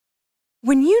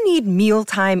When you need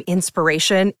mealtime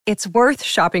inspiration, it's worth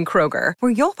shopping Kroger,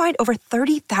 where you'll find over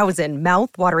 30,000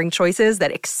 mouth-watering choices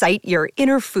that excite your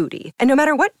inner foodie. And no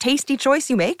matter what tasty choice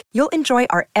you make, you'll enjoy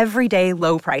our everyday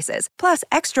low prices, plus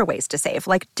extra ways to save,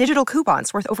 like digital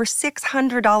coupons worth over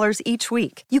 $600 each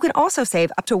week. You can also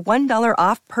save up to $1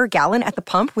 off per gallon at the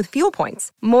pump with fuel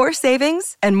points. More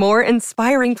savings and more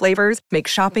inspiring flavors make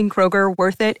shopping Kroger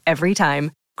worth it every time.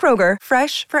 Kroger,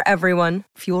 fresh for everyone.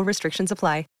 Fuel restrictions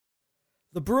apply.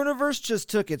 The Breuniverse just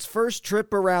took its first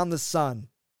trip around the sun.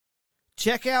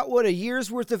 Check out what a year's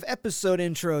worth of episode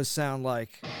intros sound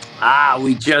like.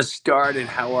 We just started.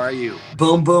 How are you?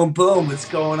 Boom, boom, boom. What's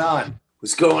going on?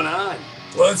 What's going on?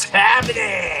 What's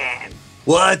happening?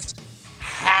 What's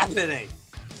happening?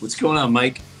 What's going on,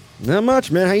 Mike? Not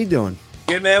much, man. How you doing?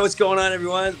 Good, man. What's going on,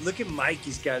 everyone? Look at Mike.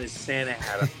 He's got his Santa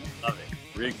hat on. Love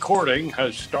it. Recording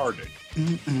has started.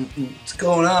 What's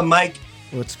going on, Mike?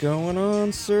 What's going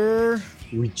on, sir?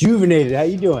 Rejuvenated. How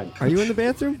you doing? Are you in the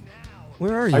bathroom?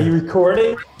 Where are you? Are you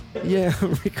recording? Yeah,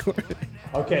 I'm recording.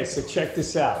 Okay, so check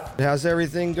this out. How's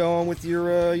everything going with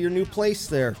your new place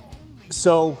there?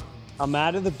 So I'm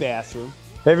out of the bathroom.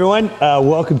 Hey everyone,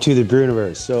 welcome to the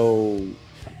Breuniverse. So I'm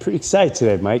pretty excited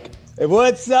today, Mike. Hey,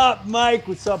 what's up, Mike?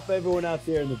 What's up, everyone out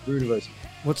there in the Breuniverse?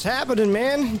 What's happening,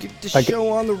 man? Get the show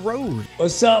on the road.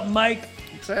 What's up, Mike?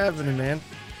 What's happening, man?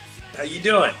 How you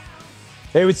doing?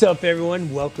 Hey, what's up,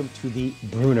 everyone? Welcome to the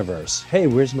Breuniverse. Hey,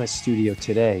 where's my studio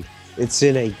today? It's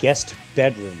in a guest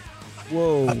bedroom.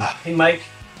 Whoa. Hey, Mike.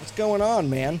 What's going on,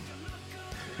 man?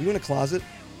 You in a closet?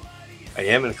 I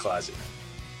am in a closet.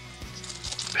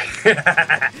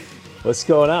 What's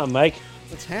going on, Mike?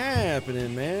 What's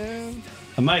happening, man?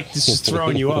 Mike, this is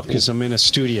throwing you off because I'm in a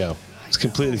studio. It's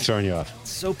completely throwing you off.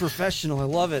 So professional. I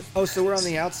love it. Oh, so we're on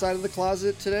the outside of the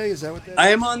closet today? Is that what that is? I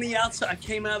am on the outside. I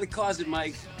came out of the closet,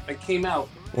 Mike. I came out.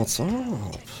 What's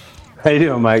up? How you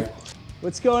doing, Mike?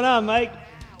 What's going on, Mike?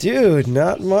 Dude,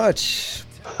 not much.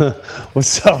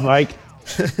 What's up, Mike?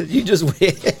 Did you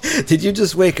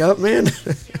just wake up, man?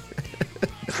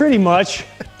 Pretty much.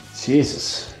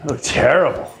 Jesus, oh,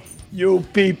 terrible. You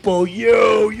people,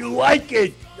 you like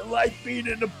it. You like being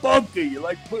in the bunker. You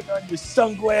like putting on your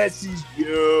sunglasses.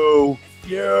 You.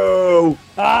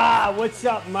 What's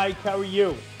up, Mike? How are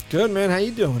you? Good, man. How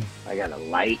you doing? I got a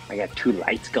light. I got two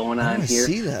lights going on I here.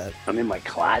 see that. I'm in my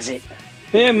closet.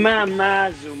 Hey,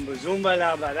 mama, zumba,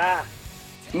 la, ba, da.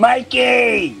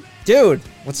 Mikey! Dude,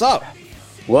 what's up?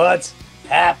 What's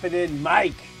happening,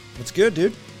 Mike? What's good,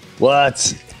 dude?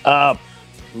 What's up,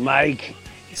 Mike?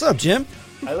 What's up, Jim?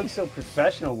 I look so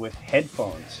professional with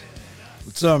headphones.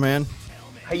 What's up, man?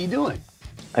 How you doing?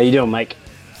 How you doing, Mike?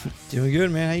 Doing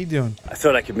good, man. How you doing? I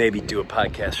thought I could maybe do a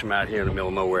podcast from out here in the middle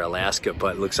of nowhere, Alaska,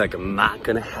 but it looks like I'm not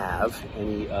gonna have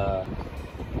any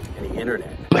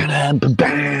internet.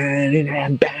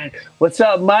 What's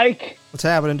up, Mike? What's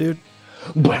happening, dude?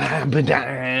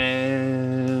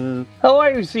 How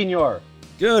are you, senor?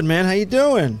 Good, man. How you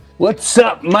doing? What's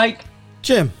up, Mike?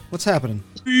 Jim, what's happening?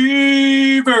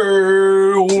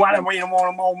 Fever. What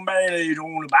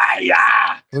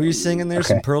are you singing there?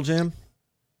 Some Pearl Jam?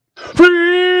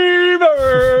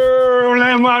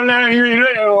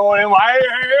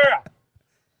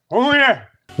 Oh yeah.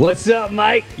 What's up,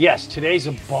 Mike? Yes, today's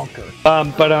a bunker.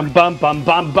 Bum.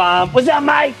 What's up,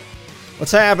 Mike?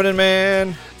 What's happening,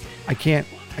 man? I can't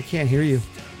hear you.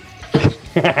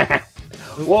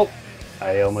 Whoa.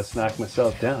 I almost knocked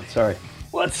myself down. Sorry.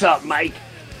 What's up, Mike?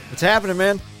 What's happening,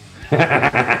 man?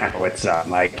 What's up,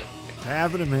 Mike? What's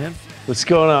happening, man? What's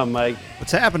going on, Mike?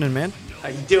 What's happening, man? How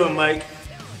you doing, Mike?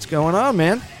 What's going on,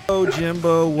 man? Oh,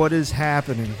 Jimbo, what is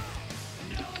happening?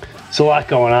 There's a lot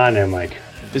going on there, Mike.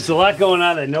 There's a lot going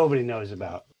on that nobody knows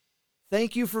about.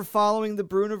 Thank you for following the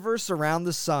Breuniverse around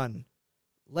the sun.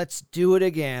 Let's do it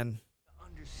again.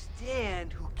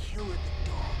 Understand who Killer the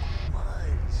Dog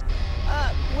was.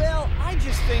 Well, I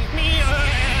just think...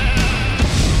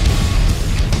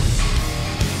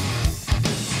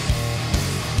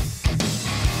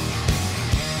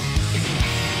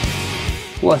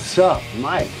 What's up,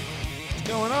 Mike? What's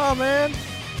going on, man?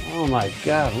 Oh my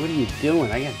God, what are you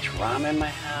doing? I got drama in my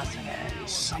house. I got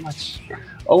so much.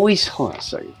 Always, hold on a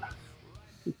second.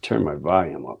 Turn my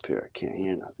volume up here. I can't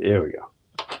hear nothing. There we go.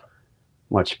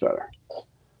 Much better.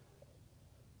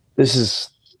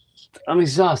 I'm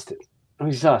exhausted.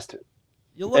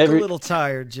 You look a little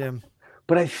tired, Jim.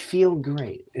 But I feel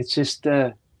great. It's just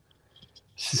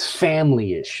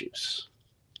family issues.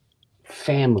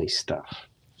 Family stuff.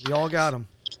 We all got them.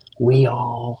 We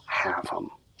all have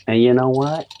them. And you know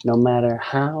what? No matter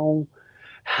how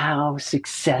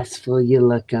successful you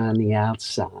look on the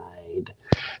outside,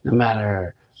 no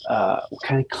matter what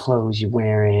kind of clothes you're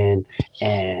wearing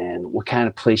and what kind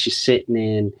of place you're sitting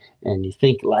in, and you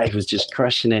think life is just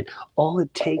crushing it. All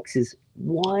it takes is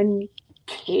one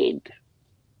kid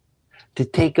to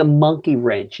take a monkey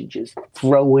wrench and just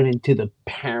throw it into the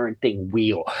parenting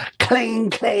wheel. Cling,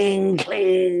 cling,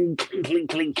 cling, cling, cling,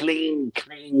 cling, cling,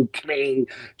 cling, cling,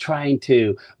 trying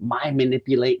to mind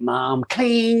manipulate mom.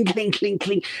 Cling, cling, cling,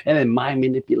 cling, and then mind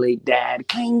manipulate dad.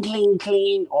 Cling, cling,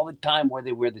 cling, all the time where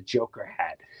they wear the Joker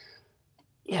hat.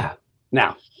 Yeah.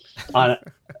 Now, on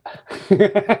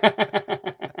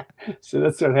so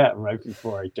that's what happened right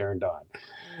before I turned on.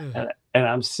 And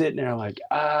I'm sitting there, I'm like,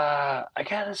 I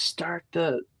gotta start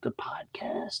the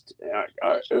podcast.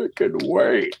 I can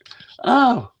wait.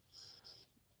 Oh,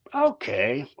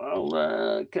 okay.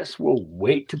 Well, guess we'll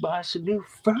wait to buy some new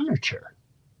furniture.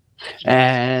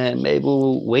 And maybe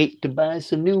we'll wait to buy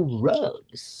some new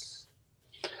rugs.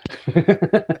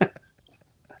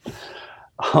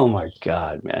 Oh my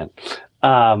God, man.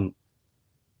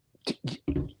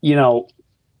 You know,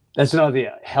 that's another thing.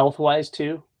 Health-wise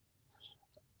too,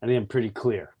 I think I'm pretty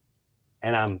clear.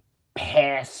 And I'm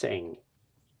passing.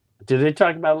 Did they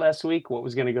talk about last week what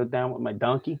was going to go down with my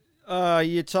donkey?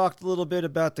 You talked a little bit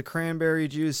about the cranberry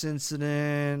juice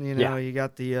incident. You know, you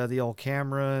got the old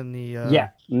camera and the.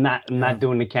 Not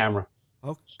doing the camera.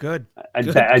 Oh, good.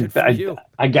 Good for you.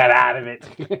 I got out of it.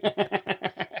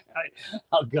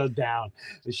 I'll go down.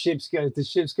 The ship's going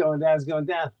down. It's going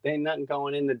down. There ain't nothing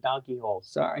going in the donkey hole.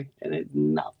 Sorry, and there's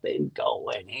nothing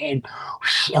going in.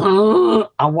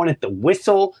 I wanted to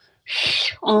whistle.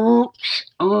 I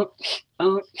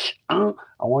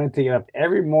wanted to get up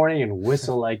every morning and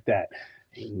whistle like that.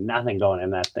 Ain't nothing going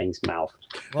in that thing's mouth.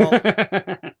 Well,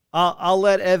 I'll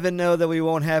let Evan know that we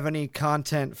won't have any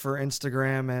content for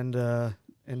Instagram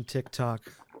and TikTok.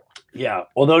 Yeah,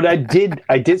 although I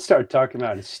did start talking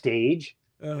about a stage,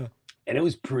 and it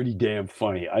was pretty damn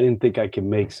funny. I didn't think I could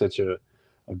make such a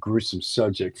gruesome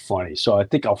subject funny, so I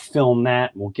think I'll film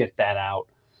that. And we'll get that out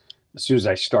as soon as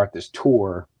I start this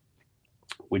tour.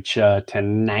 Which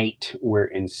tonight we're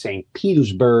in St.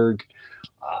 Petersburg.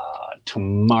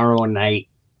 Tomorrow night.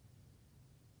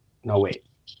 No, wait.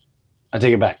 I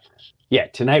take it back. Yeah,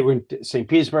 tonight we're in St.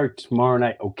 Petersburg. Tomorrow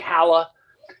night, Ocala.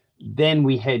 Then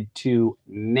we head to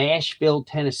Nashville,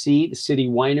 Tennessee, the City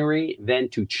Winery. Then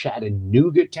to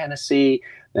Chattanooga, Tennessee.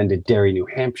 Then to Derry, New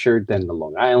Hampshire. Then to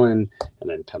Long Island. And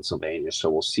then Pennsylvania. So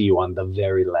we'll see you on the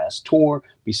very last tour,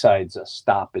 besides a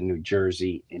stop in New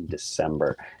Jersey in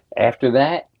December. After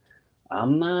that,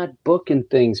 I'm not booking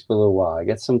things for a little while. I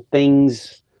got some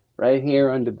things right here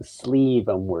under the sleeve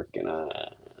I'm working on.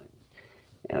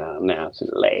 And I'll announce it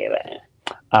later.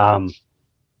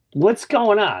 What's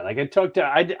going on? Like I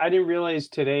didn't realize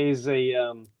today's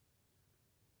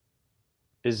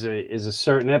is a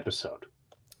certain episode.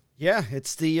 Yeah,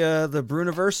 it's the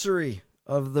Breuniversary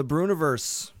of the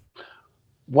Breuniverse.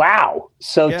 Wow.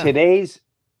 So today's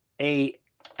a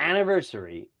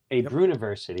anniversary, a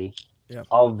Breuniversity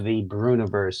of the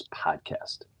Breuniverse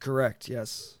podcast. Correct,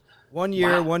 yes. 1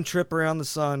 year, one trip around the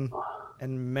sun,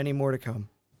 and many more to come.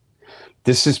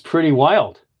 This is pretty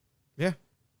wild. Yeah.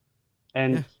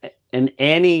 And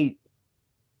Annie,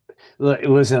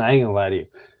 listen, I ain't gonna lie to you.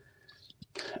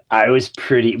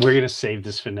 We're gonna save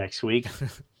this for next week.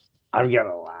 I've got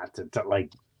a lot to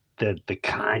like the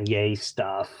Kanye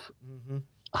stuff. Mm-hmm.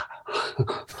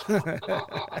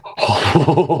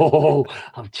 Oh,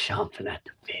 I'm chomping at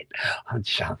the bit.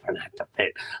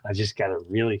 I just got to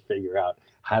really figure out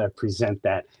how to present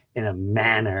that in a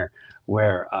manner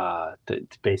where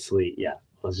basically,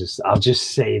 I'll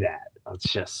just say that.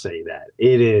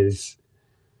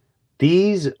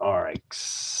 These are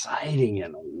exciting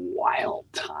and wild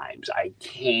times. I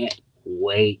can't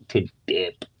wait to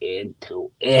dip into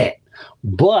it.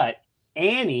 But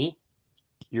Annie,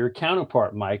 your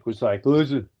counterpart, Mike, was like,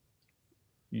 listen,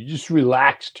 you just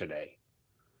relax today.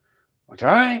 I'm like, all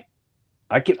right.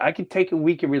 I could take a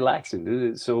week of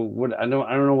relaxing. So what I don't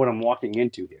know what I'm walking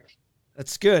into here.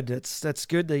 That's good. That's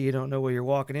good that you don't know what you're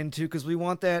walking into, because we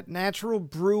want that natural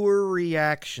brewer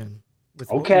reaction with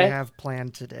what we have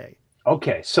planned today.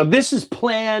 Okay, so this is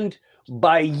planned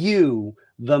by you,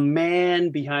 the man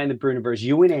behind the Breuniverse,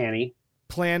 you and Annie.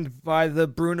 Planned by the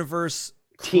Breuniverse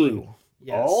team.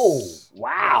 Yes. Oh,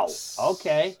 wow. Yes.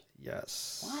 Okay.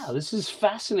 Yes. Wow, this is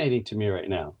fascinating to me right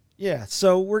now. Yeah,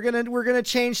 so we're gonna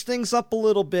change things up a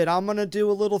little bit. I'm gonna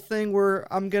do a little thing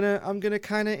where I'm gonna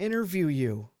kind of interview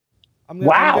you. I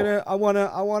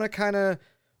wanna kind of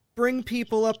bring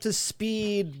people up to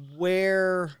speed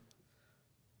where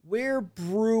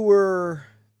Brewer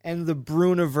and the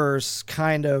Breuniverse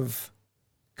kind of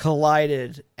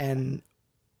collided and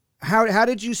how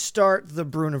did you start the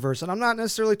Breuniverse? And I'm not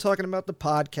necessarily talking about the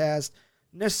podcast,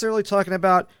 necessarily talking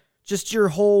about just your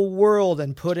whole world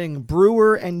and putting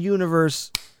brewer and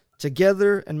universe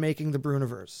together and making the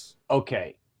Breuniverse.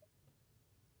 Okay.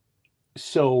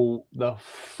 So the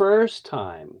first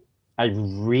time I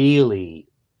really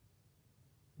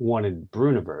wanted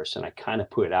Breuniverse, and I kind of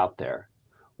put it out there,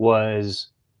 was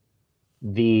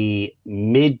the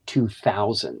mid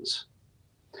 2000s.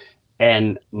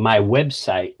 And my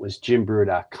website was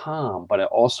jimbrewer.com, but I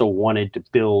also wanted to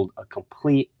build a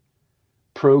complete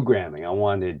programming. I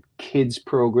wanted kids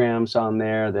programs on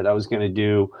there that I was going to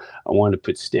do. I wanted to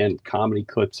put stand comedy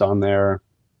clips on there.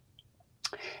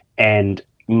 And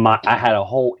I had a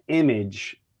whole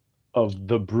image of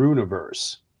the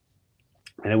Breuniverse.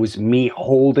 And it was me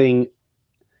holding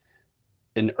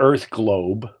an Earth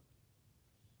globe.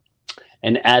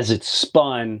 And as it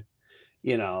spun,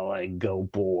 you know, like Go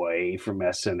Boy from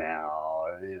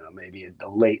SNL, you know, maybe the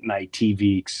late night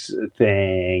TV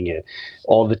thing, and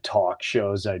all the talk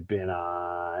shows I'd been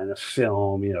on, a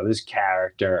film, you know, this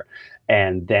character.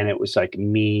 And then it was like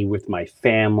me with my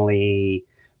family,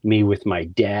 me with my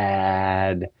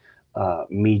dad,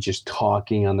 me just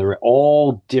talking on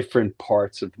all different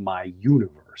parts of my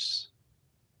universe.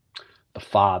 The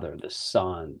father, the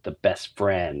son, the best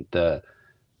friend, the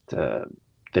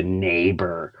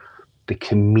neighbor, the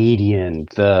comedian,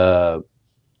 the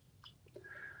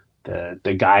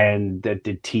guy that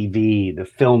did TV, the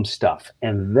film stuff.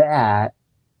 And that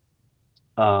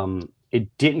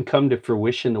it didn't come to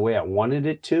fruition the way I wanted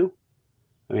it to.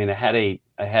 I mean, I had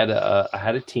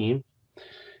a team,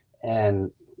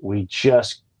 and they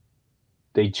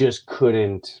just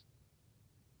couldn't.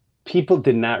 People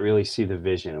did not really see the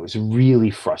vision. It was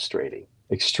really frustrating,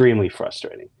 extremely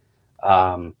frustrating.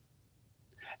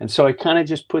 And so I kind of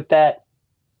just put that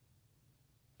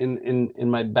in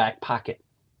my back pocket.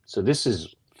 So this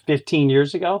is 15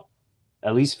 years ago,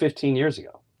 at least 15 years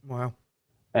ago. Wow.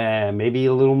 And maybe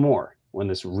a little more when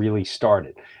this really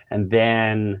started. And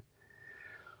then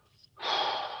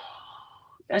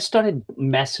I started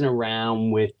messing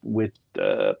around with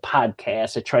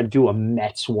podcasts. I tried to do a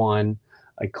Mets one.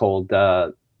 I called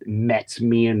Mets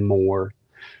Me and More.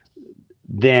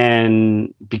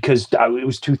 Then, because it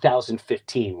was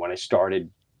 2015 when I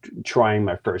started trying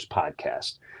my first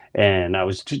podcast, and I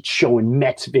was showing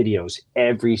Mets videos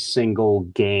every single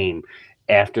game.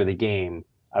 After the game,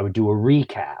 I would do a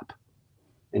recap,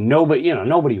 and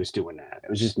nobody was doing that. It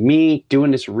was just me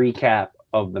doing this recap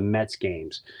of the Mets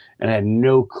games, and I had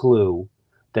no clue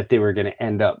that they were going to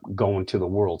end up going to the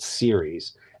World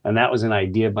Series. And that was an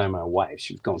idea by my wife.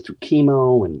 She was going through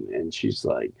chemo, and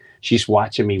she's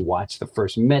watching me watch the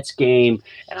first Mets game,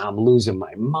 and I'm losing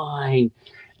my mind.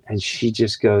 And she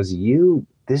just goes,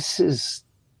 this is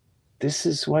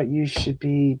what you should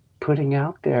be putting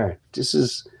out there.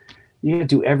 You gotta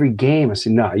do every game. I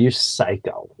said, no, you're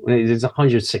psycho. There's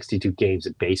 162 games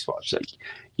of baseball. She's like,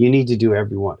 you need to do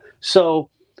every one. So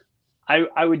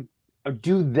I would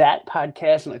do that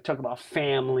podcast, and I talk about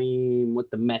family and what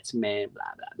the Mets meant, blah,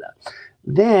 blah, blah.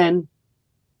 Then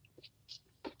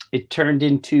it turned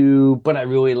into, but I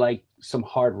really like some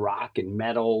hard rock and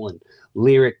metal and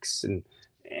lyrics, and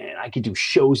I could do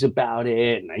shows about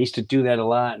it. And I used to do that a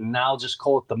lot. And now I'll just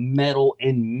call it the metal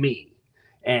in me.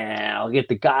 And I'll get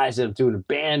the guys that I'm doing a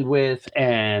band with.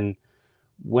 And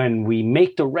when we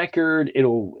make the record,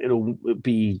 it'll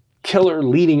be killer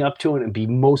leading up to it and be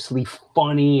mostly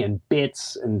funny and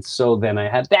bits. And so then I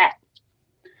had that.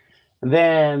 And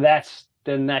then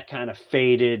that kind of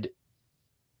faded.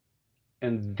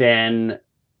 And then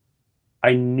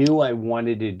I knew I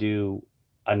wanted to do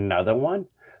another one,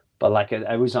 but like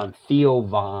I was on Theo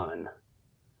Von,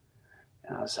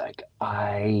 and I was like,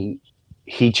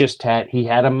 he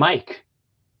had a mic.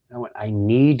 I went, I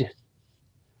need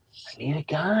a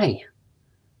guy.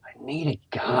 I need a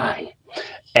guy.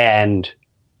 And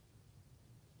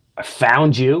I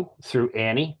found you through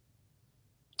Annie.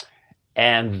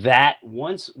 And that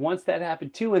once that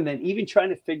happened too, and then even trying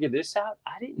to figure this out,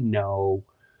 I didn't know.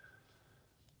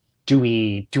 Do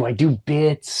I do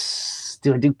bits?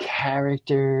 Do I do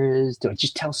characters? Do I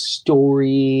just tell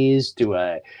stories?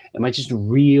 Am I just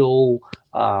real?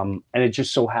 And it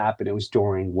just so happened it was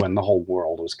during when the whole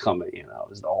world was coming, it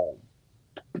was the whole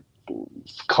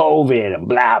COVID and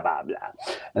blah, blah, blah.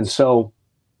 And so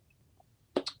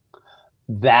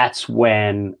that's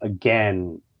when,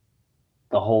 again,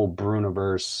 the whole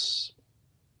Breuniverse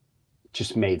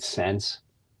just made sense,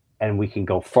 and we can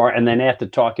go far. And then after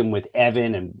talking with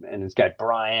Evan and his guy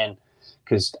Brian,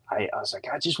 because I was like,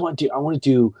 I want to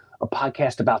do a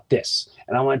podcast about this,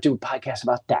 and I want to do a podcast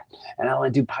about that, and I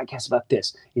want to do a podcast about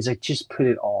this. He's like, just put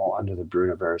it all under the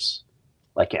Breuniverse,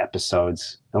 like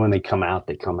episodes. And when they come out,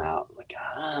 like,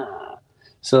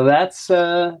 So that's,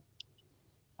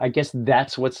 I guess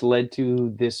that's what's led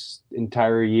to this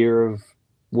entire year of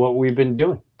what we've been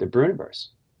doing, the Breuniverse.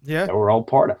 Yeah. That we're all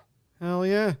part of. Hell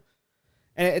yeah.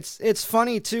 And it's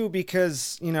funny too,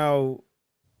 because, you know,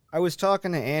 I was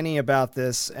talking to Annie about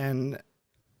this, and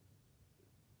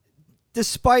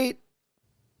despite,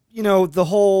 you know, the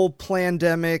whole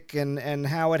pandemic and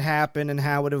how it happened and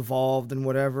how it evolved and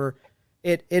whatever,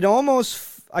 it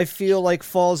almost, I feel like,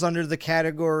 falls under the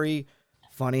category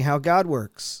funny how God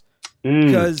works.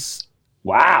 Because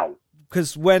wow.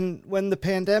 Because when the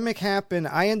pandemic happened,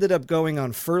 I ended up going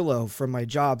on furlough from my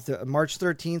job. March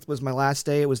 13th was my last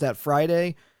day. It was that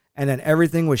Friday, and then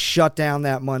everything was shut down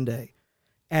that Monday.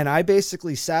 And I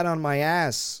basically sat on my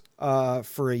ass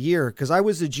for a year, because I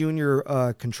was a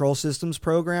junior control systems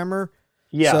programmer.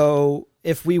 Yeah. So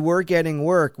if we were getting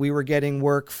work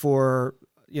for,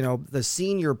 you know, the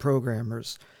senior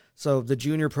programmers. So the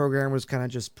junior programmers kind of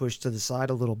just pushed to the side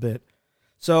a little bit.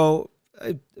 So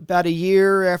about a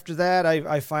year after that,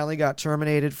 I finally got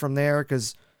terminated from there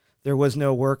because there was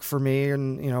no work for me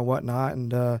and, you know, whatnot.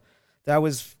 And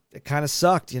it kind of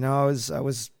sucked. You know, I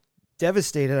was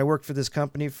devastated. I worked for this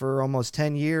company for almost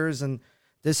 10 years, and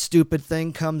this stupid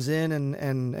thing comes in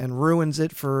and ruins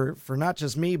it for not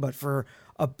just me, but for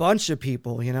a bunch of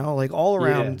people, you know, like all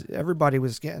around. Yeah. Everybody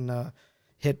was getting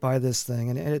hit by this thing,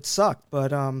 and it sucked.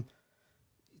 But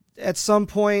at some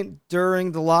point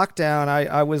during the lockdown,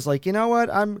 I was like, you know what?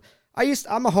 I'm a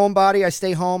homebody. I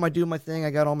stay home. I do my thing.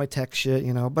 I got all my tech shit,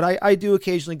 you know, but I do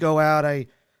occasionally go out. I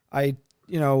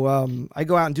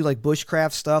go out and do like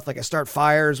bushcraft stuff. Like I start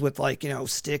fires with, like, you know,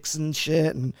 sticks and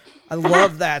shit. And I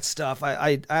love that stuff.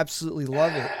 I absolutely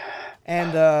love it.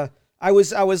 And I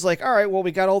was like, all right, well,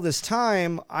 we got all this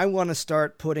time. I want to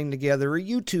start putting together a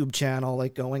YouTube channel,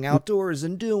 like going outdoors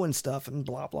and doing stuff and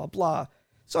blah, blah, blah.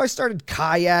 So I started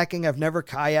kayaking. I've never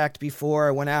kayaked before.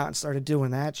 I went out and started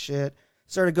doing that shit.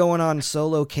 Started going on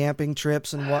solo camping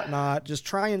trips and whatnot, just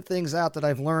trying things out that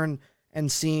I've learned and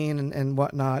seen and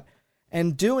whatnot.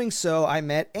 And doing so, I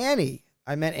met Annie.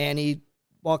 I met Annie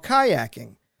while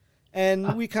kayaking.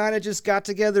 And we kind of just got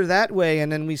together that way.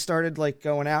 And then we started, like,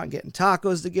 going out and getting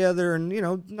tacos together and, you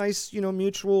know, nice, you know,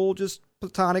 mutual, just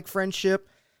platonic friendship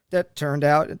that turned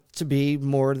out to be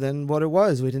more than what it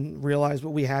was. We didn't realize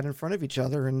what we had in front of each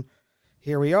other, and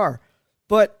here we are.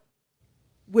 But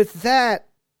with that,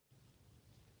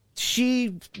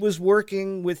 she was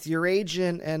working with your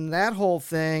agent and that whole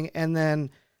thing, and then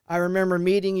I remember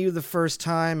meeting you the first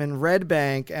time in Red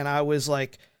Bank, and I was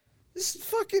like, this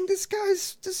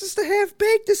is the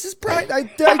half-baked. This is bright. I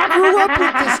grew up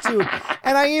with this dude.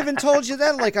 And I even told you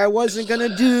then, like, I wasn't going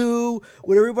to do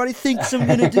what everybody thinks I'm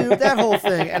going to do, that whole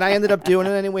thing. And I ended up doing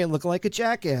it anyway and looking like a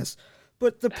jackass.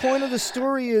 But the point of the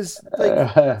story is,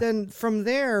 like, then from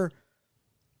there,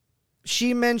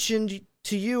 she mentioned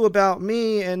to you about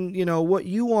me and, you know, what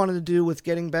you wanted to do with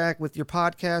getting back with your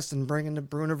podcast and bringing the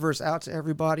Breuniverse out to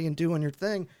everybody and doing your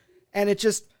thing. And it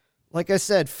just, like I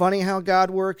said, funny how God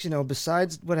works. You know,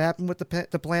 besides what happened with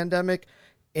the pandemic,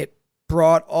 it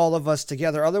brought all of us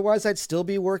together. Otherwise, I'd still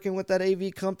be working with that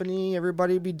AV company.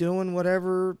 Everybody would be doing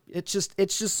whatever. It's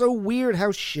just so weird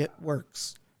how shit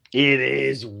works. It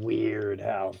is weird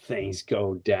how things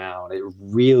go down. It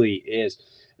really is.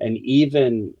 And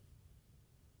even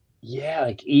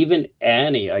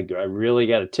Annie, I really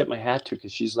got to tip my hat to,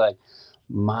 because she's like,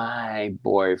 my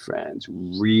boyfriend's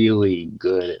really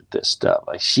good at this stuff.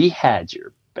 Like, she had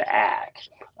your back.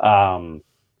 And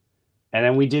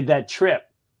then we did that trip,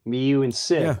 me, you, and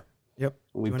Sid. Yeah. Yep.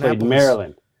 We played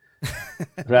Maryland.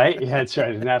 Right? Yeah, that's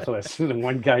right. Annapolis. And the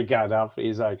one guy got up.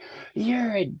 He's like,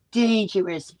 you're a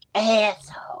dangerous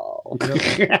asshole.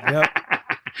 Yep.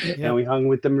 And we hung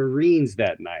with the Marines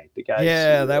that night. The guys.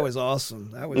 Yeah, that was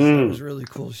awesome. That was really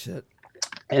cool shit.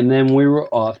 And then we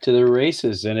were off to the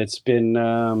races, and it's been,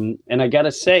 and I got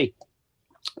to say,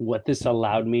 what this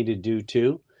allowed me to do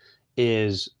too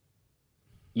is,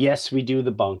 yes, we do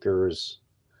the bunkers,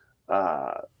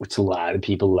 which a lot of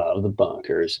people love the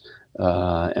bunkers.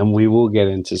 And we will get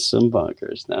into some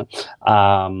bunkers now.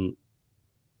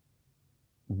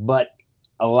 But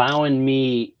allowing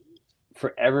me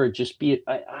forever just be,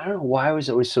 I don't know why I was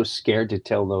always so scared to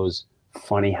tell those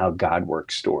funny how God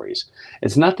works stories.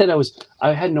 It's not that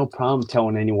I had no problem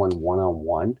telling anyone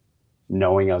one-on-one,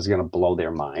 knowing I was going to blow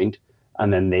their mind,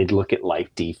 and then they'd look at life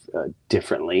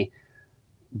differently.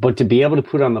 But to be able to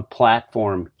put on the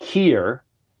platform here,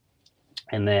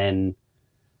 and then,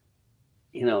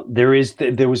 you know, there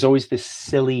was always this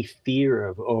silly fear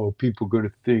of, oh, people are going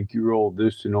to think you're all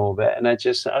this and all that. And I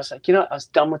was like, you know, I was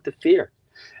done with the fear.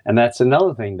 And that's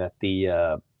another thing that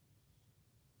the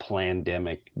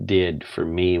pandemic did for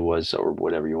me was, or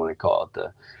whatever you want to call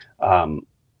it,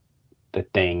 the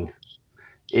thing.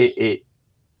 It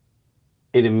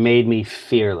made me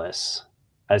fearless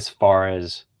as far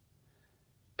as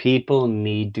people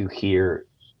need to hear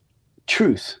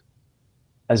truth,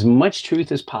 as much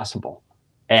truth as possible,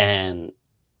 and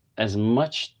as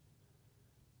much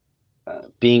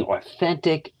being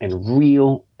authentic and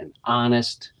real and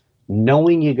honest,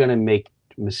 knowing you're going to make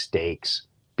mistakes,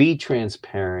 be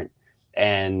transparent.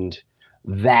 And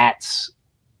this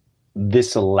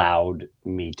allowed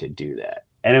me to do that.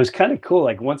 And it was kind of cool.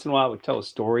 Like once in a while I would tell a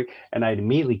story and I'd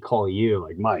immediately call you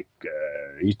like, Mike,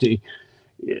 you think,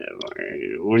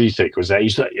 what do you think? Was that,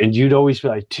 and you'd always be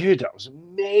like, dude, that was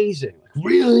amazing. Like,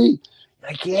 really?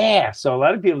 Like, yeah. So a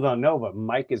lot of people don't know, but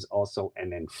Mike is also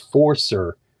an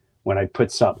enforcer when I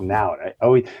put something out.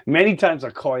 Many times I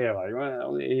call you like,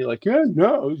 well, you're like, yeah,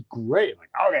 no, it was great. I'm like,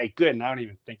 okay, good. And I don't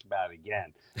even think about it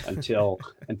again until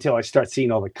I start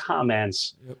seeing all the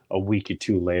comments a week or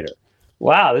two later.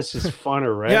 Wow, this is fun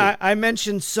already. Yeah, I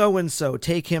mentioned so-and-so.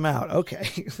 Take him out.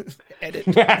 Okay. Edit.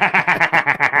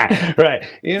 Right.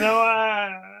 You know,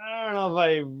 I don't know if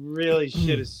I really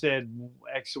should have said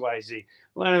X, Y, Z.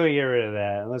 Why don't we get rid of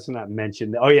that? Let's not mention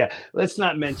that. Oh, yeah. Let's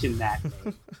not mention that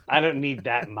name. I don't need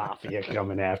that mafia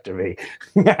coming after me.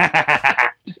 I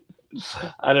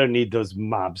don't need those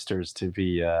mobsters to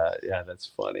be, yeah, that's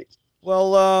funny.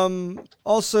 Well,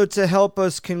 also to help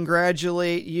us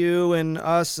congratulate you and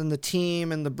us and the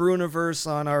team and the Breuniverse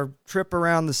on our trip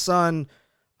around the sun,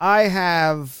 I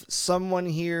have someone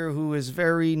here who is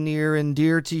very near and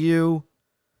dear to you,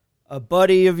 a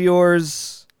buddy of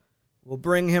yours. We'll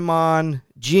bring him on.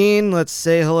 Gene, let's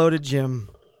say hello to Jim.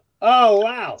 Oh,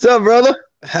 wow. What's up, brother?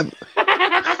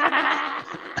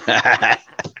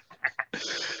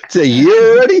 It's a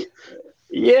year already?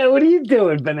 Yeah, what are you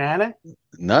doing, Banana?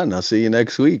 None. I'll see you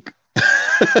next week.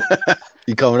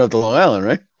 You coming up to Long Island,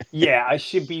 right? Yeah, I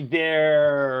should be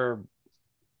there.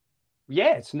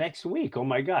 Yeah, it's next week. Oh,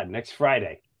 my God. Next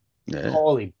Friday. Yeah.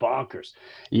 Holy bonkers.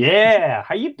 Yeah.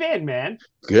 How you been, man?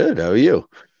 Good. How are you?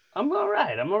 I'm all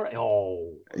right.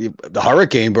 Oh. The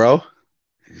hurricane, bro.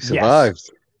 You survived.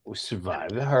 Yes. We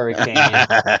survived the hurricane.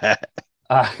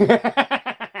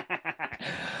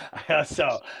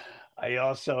 I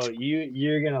also,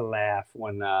 you're gonna laugh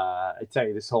when I tell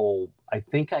you this whole. I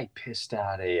think I pissed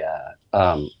out a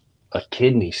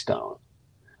kidney stone.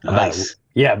 Nice.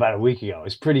 About a week ago. It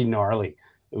was pretty gnarly.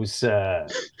 It was,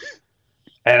 and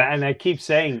I keep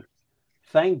saying,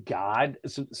 thank God.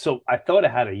 So I thought I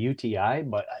had a UTI,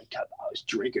 but I was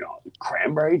drinking all the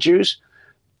cranberry juice.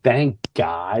 Thank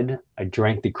God I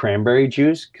drank the cranberry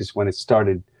juice, because when it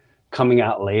started coming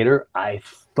out later, I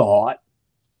thought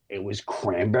it was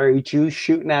cranberry juice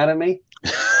shooting out of me.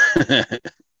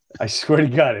 I swear to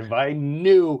God, if I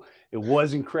knew it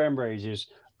wasn't cranberry juice,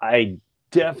 I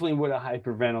definitely would have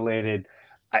hyperventilated.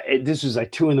 This was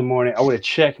like 2 a.m. I would have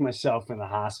checked myself in the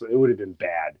hospital. It would have been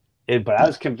bad. But I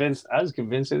was convinced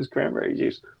it was cranberry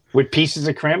juice with pieces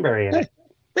of cranberry in it.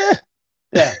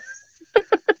 Yeah.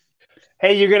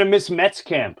 Hey, you're gonna miss Mets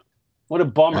camp. What a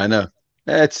bummer. I know.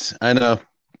 I know.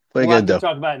 We'll have to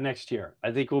talk about it next year.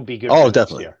 I think we'll be good. Oh,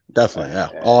 definitely. Definitely, yeah.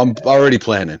 Oh, I'm already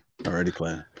planning. And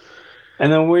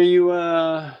then what are you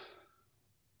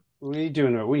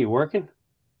doing? Were you working?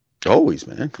 Always,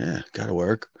 man. Yeah, gotta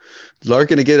work.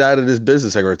 Lurking to get out of this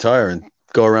business. I can retire and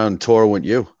go around and tour with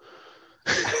you.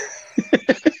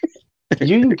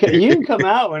 You can come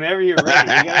out whenever you're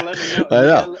ready. You gotta let me know. I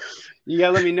know. You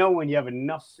gotta let me know when you have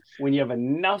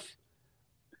enough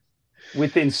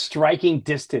within striking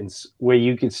distance where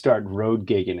you can start road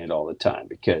gigging it all the time,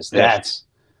 because that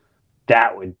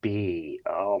would be,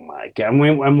 oh my God.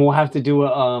 And we'll have to do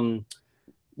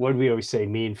what do we always say,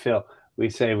 me and Phil? We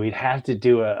say we'd have to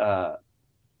do a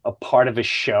part of a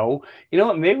show. You know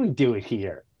what? Maybe we do it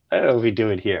here. I don't know if we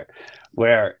do it here,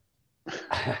 where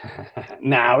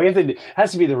now it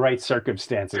has to be the right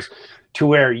circumstances to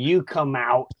where you come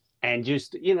out and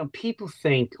just, people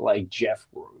think like Jeff,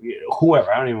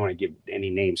 whoever, I don't even want to give any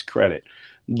names credit,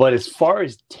 but as far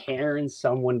as tearing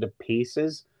someone to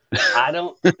pieces,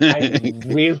 I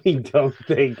really don't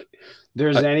think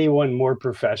there's anyone more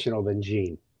professional than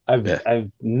Gene.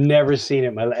 I've never seen it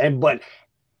in my life,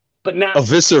 but not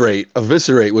eviscerate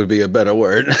would be a better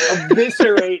word.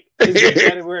 Eviscerate is a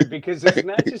better word, because it's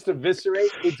not just eviscerate,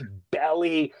 it's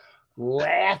belly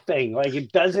laughing. Like,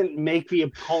 it doesn't make the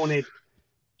opponent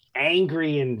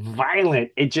angry and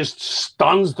violent. It just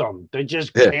stuns them. They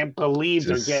just can't believe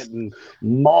they're getting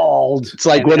mauled. It's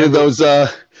like one of those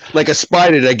like a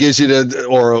spider that gives you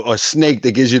or a snake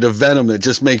that gives you the venom that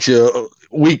just makes you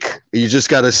weak. You just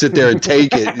got to sit there and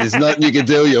take it. There's nothing you can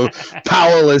do. You're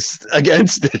powerless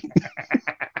against it.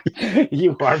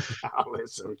 You are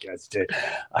powerless against it.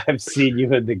 I've seen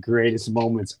you in the greatest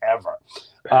moments ever.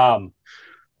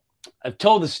 I've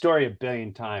told the story a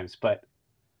billion times, but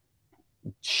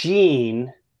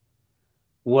Gene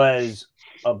was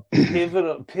a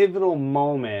pivotal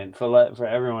moment for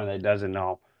everyone that doesn't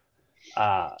know.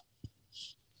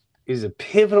 Is a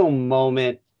pivotal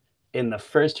moment in the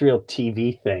first real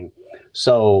TV thing.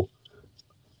 So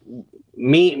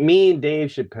me and Dave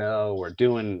Chappelle were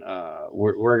doing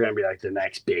we're gonna be like the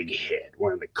next big hit.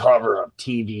 We're on the cover of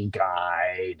TV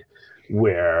Guide,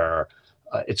 where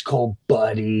it's called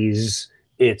Buddies.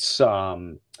 It's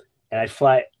and I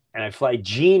fly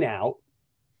Gene out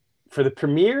for the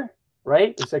premiere,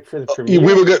 right? It's like for the premiere.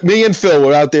 Me and Phil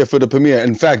were out there for the premiere.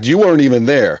 In fact, you weren't even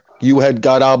there. You had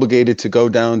got obligated to go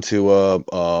down to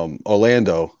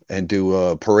Orlando and do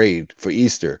a parade for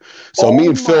Easter. So me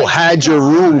and Phil had your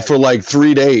room for like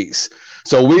 3 days.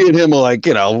 So we and him were like,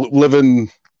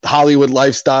 living Hollywood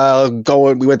lifestyle,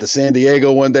 we went to San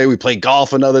Diego one day, we played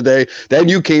golf another day. Then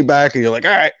you came back and you're like,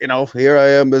 all right, here I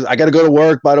am. I got to go to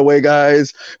work, by the way,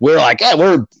 guys. We're like, yeah,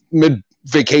 we're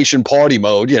mid-vacation party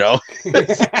mode,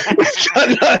 It's got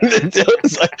nothing to do.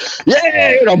 It's like,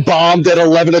 yeah, bombed at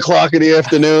 11 o'clock in the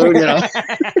afternoon,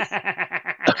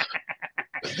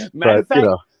 Matter of fact,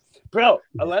 bro,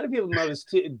 a lot of people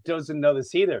doesn't know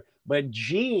this either, but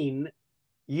Gene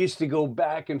used to go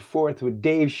back and forth with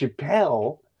Dave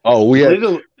Chappelle. Oh, we had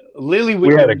Lily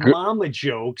with the mama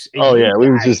jokes. Oh yeah, we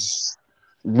would just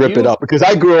rip it up, because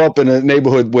I grew up in a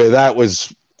neighborhood where that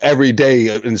was every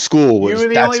day in school.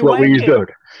 That's what we used to do.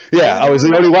 Yeah, I was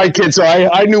the only white kid, so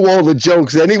I knew all the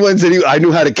jokes. I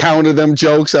knew how to counter them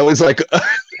jokes. I was like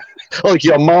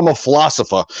your mama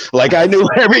philosopher. Like I knew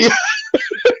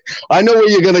I know where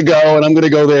you're gonna go, and I'm gonna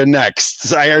go there next.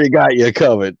 So I already got you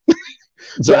covered.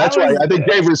 So that's why I think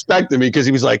Dave respected me, because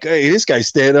he was like, hey, this guy's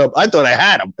stand up. I thought I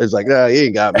had him. It's like, no, he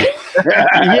ain't got me.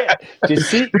 Yeah, to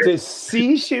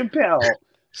see Chappelle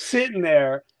sitting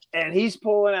there and he's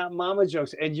pulling out mama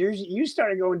jokes, and you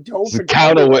started going toe for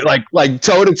counter with like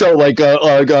toe to toe, like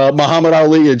Muhammad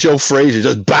Ali and Joe Frazier,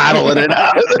 just battling it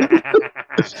out.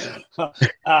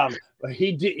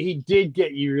 He did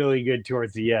get you really good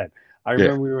towards the end. I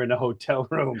remember we were in a hotel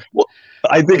room. Well,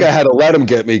 I think I had to let him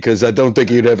get me, because I don't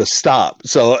think he'd ever stop.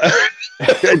 So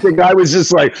I think I was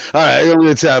just like, all right, I'm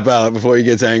going to tap out before he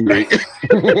gets angry.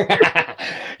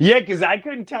 Yeah, because I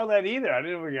couldn't tell that either. I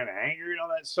didn't know we were going to angry and all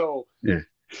that. So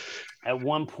at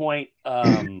one point,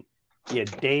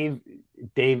 Dave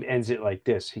ends it like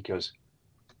this. He's like,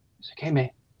 hey,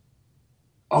 man.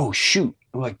 Oh, shoot.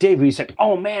 I'm like, Dave, he's like,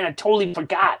 oh, man, I totally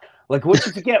forgot. Like, what'd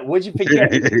you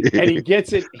forget? And he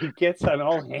gets on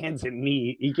all hands and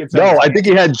knees. I think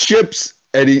he had chips,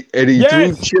 and he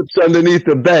threw chips underneath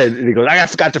the bed, and he goes, I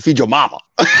forgot to feed your mama.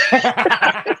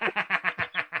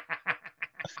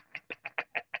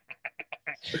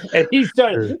 And he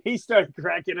started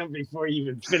cracking up before he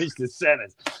even finished the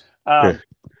sentence.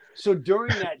 So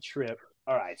during that trip,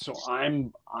 all right, so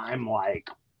I'm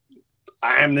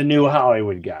the new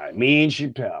Hollywood guy. Me and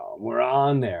Chappelle, we're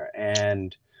on there,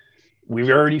 and we've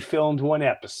already filmed one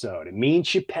episode, and me and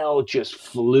Chappelle just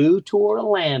flew to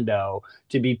Orlando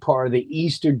to be part of the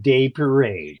Easter Day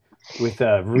parade with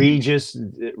Regis,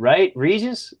 right?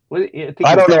 Regis?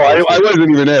 I don't know. I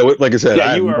wasn't even there. Like I said,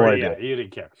 I had no idea. You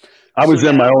didn't care. I was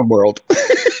in my own world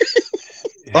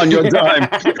on your time.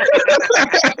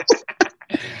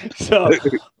 So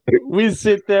we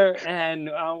sit there,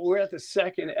 and we're at the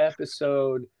second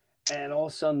episode, and all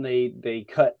of a sudden they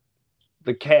cut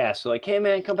the cast. Like, hey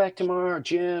man, come back tomorrow,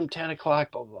 Jim, 10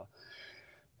 o'clock, blah blah.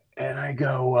 And I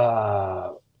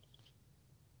go,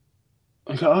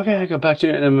 okay. I go back to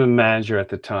it, and the manager at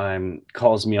the time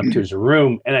calls me up to his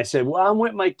room, and I said, well, I'm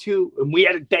with my two, and we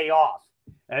had a day off.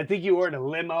 And I think you were in a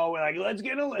limo. We're like,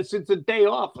 it's a day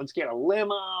off. Let's get a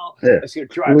limo. Yeah. Let's get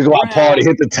drive. We go out party,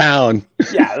 hit the town.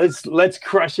 Yeah, let's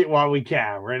crush it while we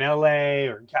can. We're in LA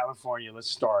or in California. Let's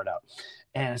start up.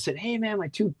 And I said, hey, man, my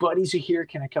two buddies are here.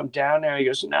 Can I come down there? He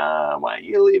goes, nah, why don't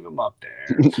you leave them up there?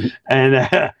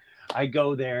 And I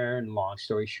go there, and long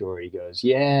story short, he goes,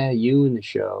 yeah, you and the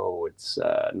show, it's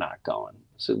not going.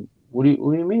 So what do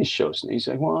you mean the show's? And he's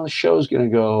like, well, the show's going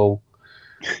to go.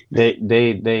 They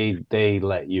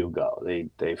let you go.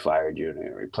 They fired you and they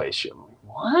replaced you. I'm like,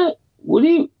 what? What do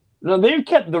you? No, they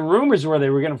kept the rumors where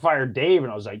they were going to fire Dave,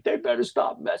 and I was like, they better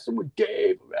stop messing with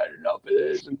Dave. I've had enough of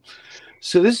this. And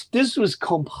so this was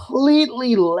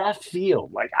completely left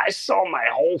field. Like, I saw my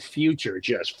whole future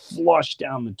just flush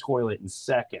down the toilet in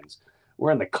seconds.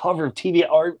 We're on the cover of TV.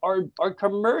 Our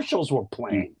commercials were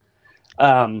playing.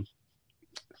 And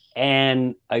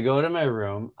I go to my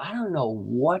room. I don't know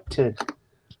what to.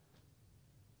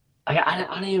 I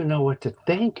don't even know what to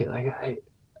think. Like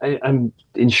I'm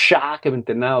in shock. I'm in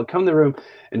denial. I come to the room,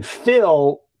 and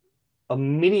Phil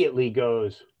immediately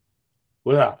goes,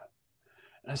 "What up?"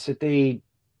 And I said, "They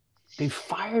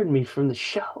fired me from the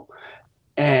show."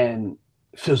 And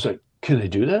Phil's like, "Can they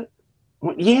do that?" I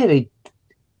went,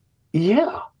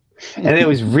 yeah. And it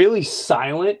was really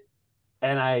silent,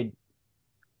 and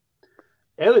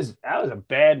that was a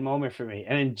bad moment for me.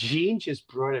 And then Gene just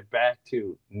brought it back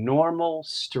to normal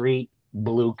street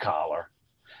blue collar.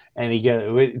 And he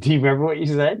goes, "Do you remember what you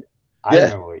said?" I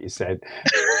remember what you said.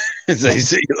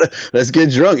 Let's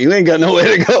get drunk. You ain't got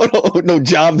nowhere to go. No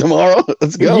job tomorrow.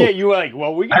 Let's go. Yeah, you were like,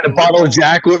 "Well, we got a bottle of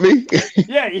Jack with me."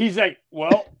 Yeah, he's like,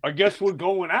 "Well, I guess we're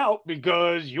going out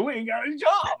because you ain't got a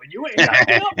job and you ain't got to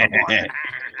get up in the morning."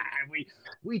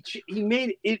 He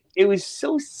made it. It was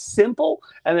so simple.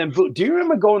 And then, do you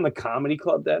remember going to the comedy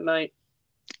club that night?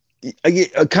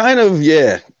 Kind of,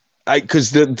 yeah. Because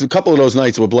the couple of those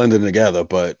nights were blending together,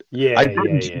 but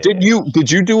did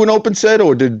you do an open set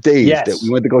or did Dave? Yes. That we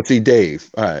went to go see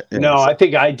Dave. All right. Yeah, no, I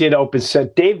think I did open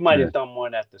set. Dave might have done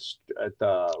one at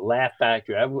the Laugh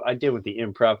Factory. I did with the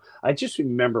Improv. I just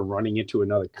remember running into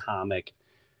another comic,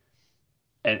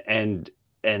 and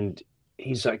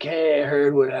he's like, "Hey, I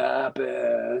heard what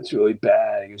happened. It's really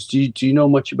bad." He goes, "Do you know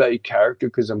much about your character?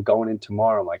 Because I'm going in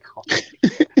tomorrow." I'm like,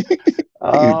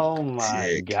 "Oh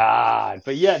my God!"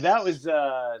 But yeah, that was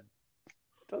a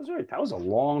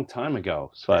long time ago.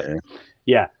 So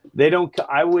yeah, they don't.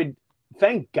 I would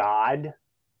thank God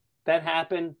that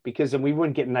happened because then we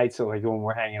wouldn't get nights like when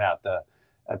we're hanging out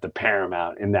at the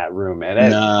Paramount in that room.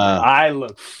 And I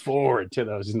look forward to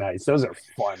those nights. Those are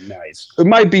fun nights. It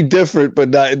might be different, but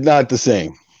not the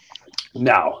same.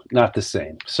 No, not the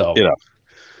same. So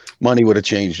money would have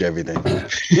changed everything.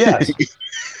 Yes.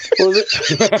 Well,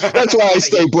 that's why I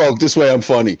stay broke. This way I'm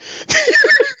funny.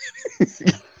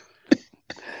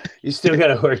 You still got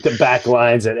to work the back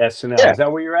lines at SNL. Yeah. Is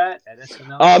that where you're at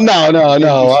SNL?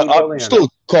 No. I'm still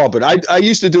corporate. I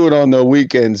used to do it on the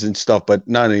weekends and stuff, but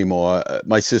not anymore.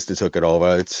 My sister took it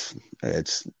over. It's I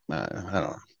don't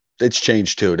know. It's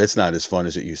changed too. That's not as fun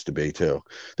as it used to be too.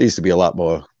 There used to be a lot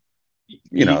more.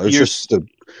 It's just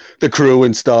the crew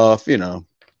and stuff.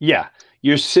 Yeah,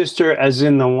 your sister, as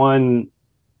in the one.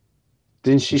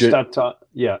 Didn't she stop talking?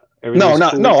 Yeah.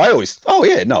 No. I always. Oh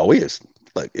yeah, no. We just.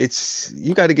 Like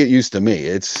you got to get used to me.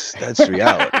 That's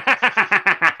reality.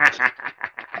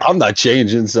 I'm not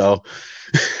changing, so.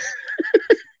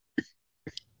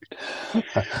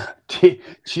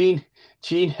 Gene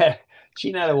had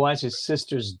to watch his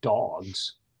sister's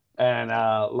dogs, and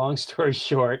long story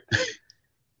short,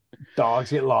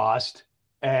 dogs get lost,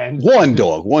 and one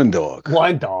dog. The one dog.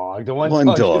 Come on.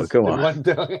 One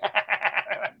dog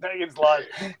gets lost,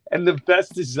 and the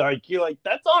best is you're like,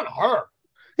 that's on her.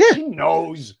 Yeah.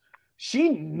 She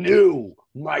knew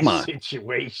my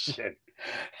situation.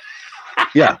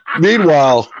 Yeah.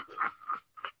 Meanwhile,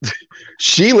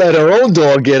 she let her own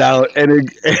dog get out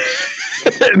and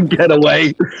get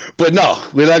away. But no,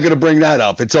 we're not going to bring that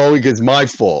up. It's always my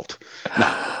fault.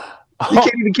 No. You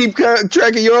can't even keep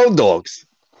track of your own dogs.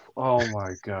 Oh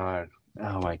my God.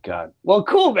 Well,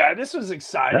 cool, man. This was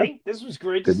exciting. Yeah. This was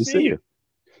great to see you.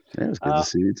 Yeah, it was good to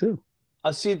see you too.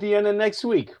 I'll see you at the end of next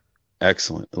week.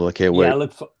 Excellent. Well, I can't wait. Yeah,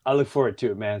 I look forward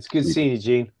to it, man. It's good seeing you,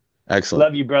 Gene. Excellent.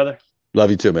 Love you, brother. Love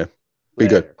you too, man. Be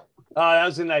good. Oh, that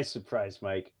was a nice surprise,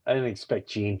 Mike. I didn't expect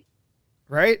Gene.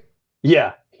 Right?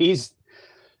 Yeah,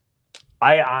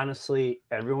 I honestly,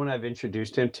 everyone I've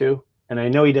introduced him to, and I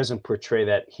know he doesn't portray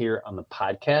that here on the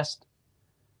podcast,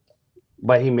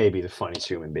 but he may be the funniest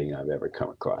human being I've ever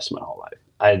come across in my whole life.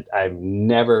 I've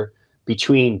never,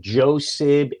 between Joe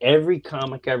Sib, every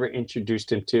comic I ever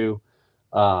introduced him to,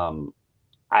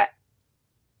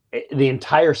 the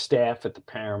entire staff at the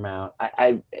Paramount,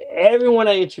 everyone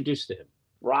I introduced to him,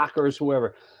 rockers,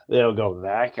 whoever, they'll go,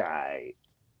 that guy's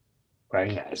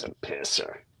a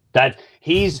pisser.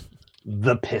 He's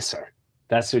the pisser.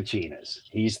 That's what Gene is.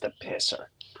 He's the pisser.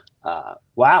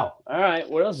 Wow. All right.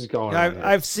 What else is going on?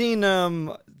 I've seen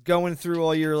going through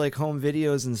all your home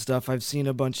videos and stuff. I've seen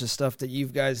a bunch of stuff that you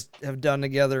guys have done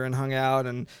together and hung out,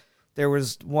 and there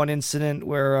was one incident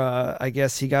where I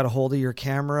guess he got a hold of your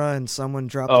camera and someone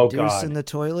dropped a deuce in the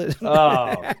toilet.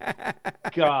 Oh,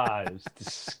 God. It's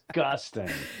disgusting.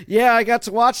 Yeah, I got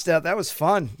to watch that. That was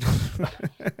fun.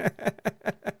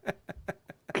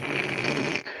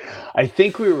 I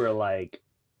think we were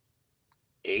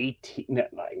 18,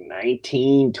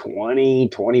 19, 20,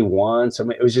 21. So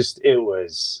it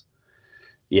was,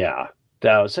 yeah.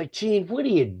 That was like, Gene, what are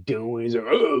you doing? He's like,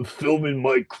 oh, filming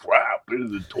my crap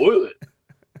into the toilet.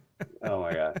 Oh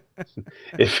my god!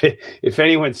 If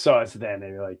anyone saw us then,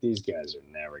 they'd be like, "These guys are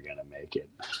never gonna make it."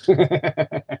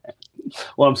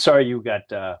 Well, I'm sorry you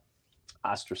got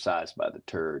ostracized by the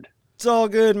turd. It's all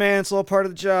good, man. It's all part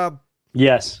of the job.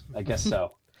 Yes, I guess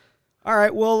so. All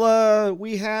right. Well,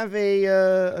 we have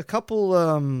a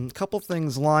couple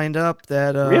things lined up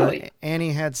that Really?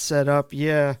 Annie had set up.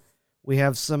 Yeah, we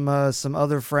have some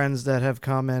other friends that have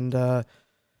come and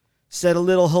said a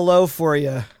little hello for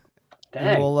you.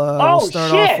 Dang. We'll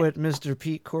start off with Mr.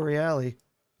 Pete Corielli.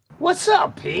 What's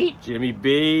up, Pete? Jimmy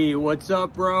B, what's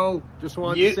up, bro? Just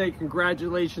wanted to say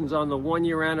congratulations on the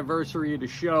 1-year anniversary of the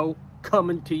show,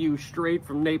 coming to you straight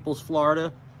from Naples,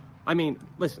 Florida. I mean,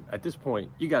 listen, at this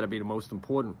point, you got to be the most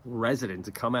important resident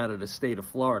to come out of the state of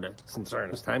Florida since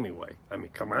Ernest Hemingway. I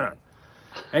mean, come on.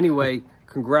 Anyway,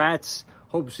 congrats.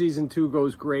 Hope season 2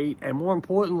 goes great. And more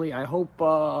importantly, I hope,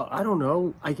 I don't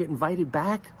know, I get invited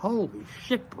back. Holy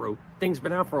shit, bro. Thing's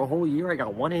been out for a whole year. I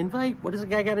got one invite? What does a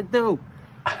guy got to do?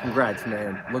 Congrats,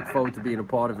 man. Look forward to being a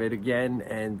part of it again.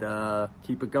 And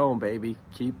keep it going, baby.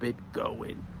 Keep it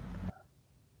going.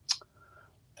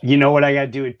 You know what I got to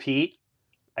do with Pete?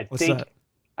 What's that?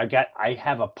 I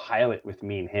have a pilot with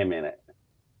me and him in it.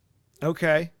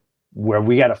 Okay. Where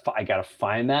I got to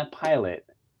find that pilot.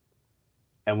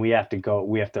 And we have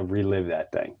to relive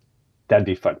that thing. That'd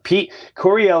be fun. Pete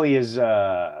Corielli is,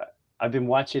 I've been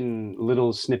watching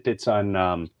little snippets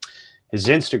on his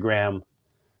Instagram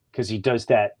because he does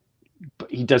the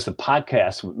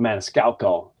podcast with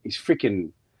Maniscalco.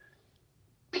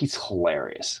 Pete's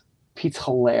hilarious.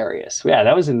 Yeah,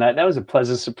 that was a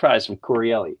pleasant surprise from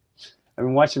Corielli. I've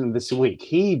been watching him this week.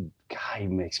 He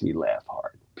makes me laugh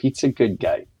hard. Pete's a good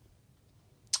guy.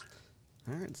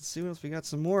 All right, let's see what else we got.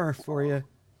 Some more for you.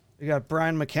 We got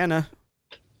Brian McKenna.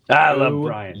 I love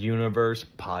Brian. Breuniverse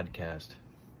podcast.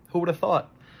 Who would have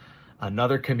thought?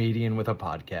 Another comedian with a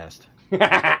podcast.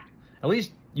 At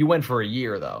least you went for a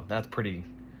year, though. That's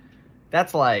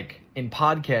like, in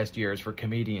podcast years for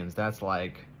comedians, that's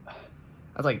like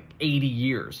 80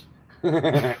 years.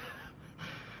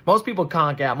 Most people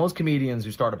conk out. Most comedians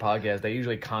who start a podcast, they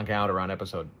usually conk out around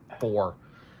episode 4.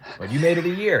 But you made it a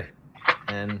year.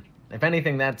 And if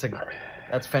anything, that's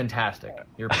fantastic.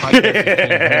 Your podcast has changed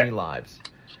many lives.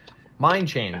 Mine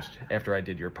changed after I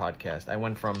did your podcast. I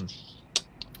went from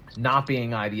not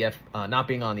being on the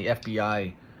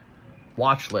FBI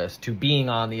watch list to being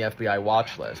on the FBI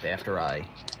watch list after I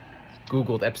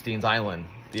Googled Epstein's Island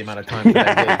the amount of times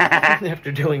that I did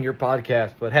after doing your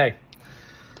podcast. But hey,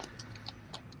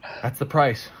 that's the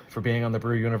price for being on the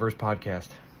Breuniverse podcast.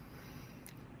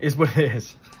 Is what it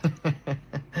is.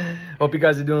 Hope you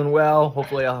guys are doing well.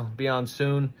 Hopefully I'll be on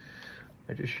soon.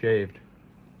 I just shaved.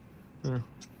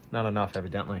 Not enough,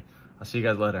 evidently. I'll see you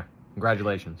guys later.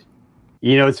 Congratulations.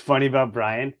 You know what's funny about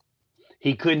Brian?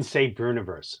 He couldn't say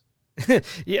Breuniverse.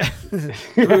 Yeah.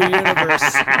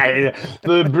 Breuniverse.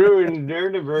 The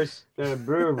Breuniverse. The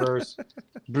Brewiverse.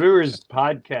 Brewers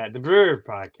podcast. The Brewer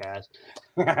podcast.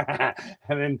 And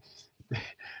then,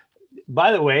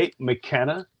 by the way,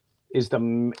 McKenna is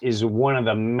one of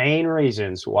the main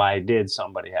reasons why I did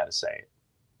Somebody Had to Say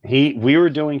It. We were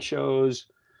doing shows.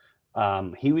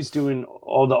 He was doing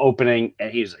all the opening,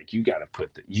 and he was like, "You have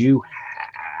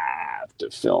to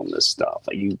film this stuff.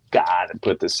 Like, you got to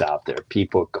put this out there.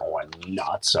 People are going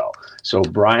nuts." So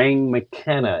Brian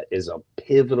McKenna is a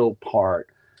pivotal part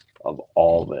of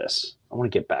all this. I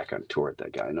want to get back on tour with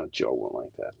that guy. I know Joe won't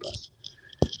like that, but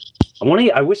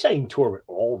I wish I can tour with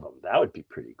all of them. That would be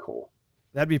pretty cool.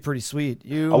 That'd be pretty sweet.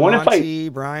 Monty,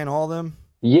 Brian, all of them.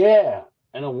 Yeah.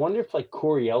 And I wonder if like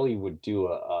Corielli would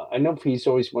do I know he's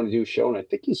always wanted to do a show, and I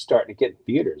think he's starting to get in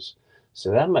theaters.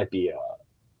 So that might be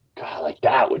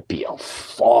that would be a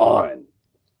fun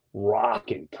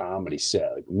rocking comedy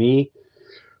set. Like me,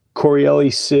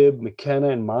 Corielli, Sib,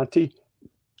 McKenna, and Monty.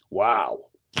 Wow.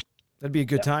 That'd be a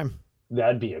good time.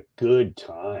 That'd be a good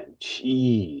time.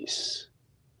 Jeez.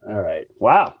 All right.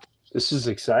 Wow. This is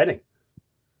exciting.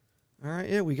 All right,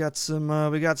 yeah, we got some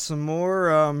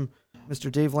more.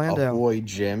 Mr. Dave Landau. Oh boy,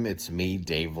 Jim, it's me,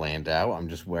 Dave Landau. I'm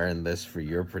just wearing this for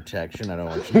your protection. I don't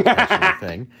want you to touch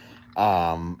anything.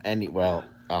 I'll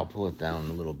pull it down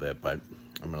a little bit, but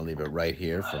I'm going to leave it right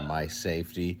here for my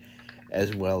safety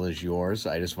as well as yours.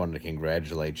 I just wanted to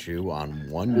congratulate you on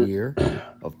 1 year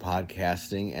of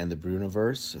podcasting and the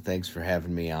Breuniverse. Thanks for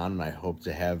having me on, and I hope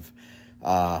to have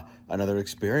another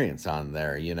experience on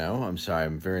there. I'm sorry,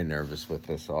 I'm very nervous with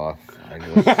this off.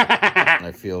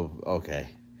 I feel okay.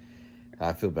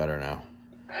 I feel better now.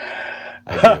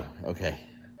 I do. Okay.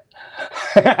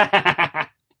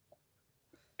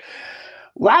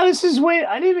 Wow, this is way.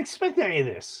 I didn't expect any of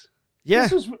this. Yeah,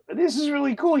 this is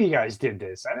really cool. You guys did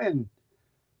this. I didn't.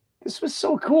 This was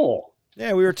so cool.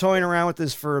 Yeah, we were toying around with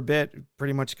this for a bit.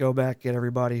 Pretty much go back, get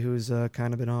everybody who's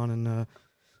kind of been on, and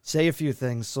say a few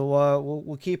things. So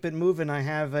we'll keep it moving. I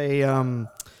have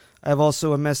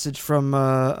also a message from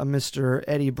a Mr.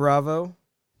 Eddie Bravo.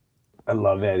 I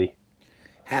love Eddie.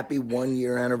 Happy 1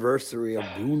 year anniversary of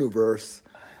Breuniverse.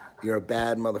 You're a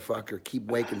bad motherfucker.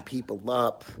 Keep waking people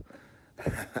up.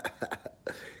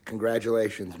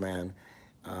 Congratulations, man.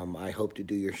 I hope to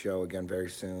do your show again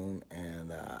very soon,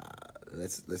 and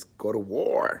let's go to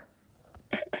war.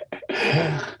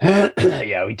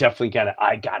 Yeah, we definitely gotta.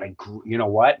 You know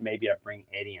what? Maybe I bring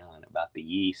Eddie on about the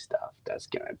E stuff. That's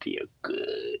gonna be a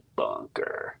good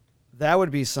bunker. That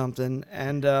would be something,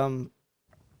 and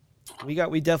we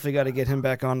definitely got to get him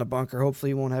back on the bunker. Hopefully,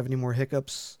 he won't have any more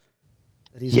hiccups.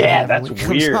 That's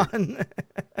weird.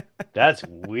 That's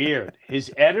weird.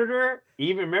 His editor,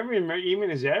 even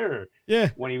his editor,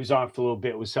 when he was on for a little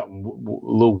bit, was something a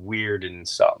little weird and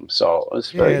something. So it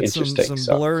was very interesting.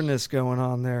 Some blurriness going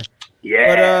on there.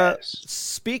 Yeah. But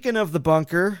speaking of the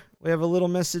bunker, we have a little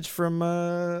message from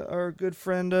our good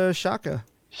friend Shaka.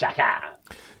 Shaka.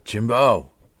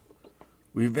 Jimbo,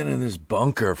 we've been in this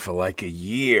bunker for like a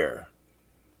year.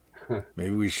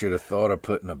 Maybe we should have thought of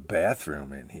putting a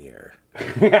bathroom in here.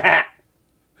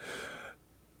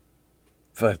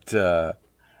 But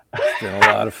it's been a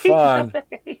lot of fun.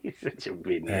 He's such a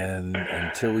big man. And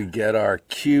until we get our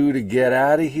cue to get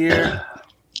out of here,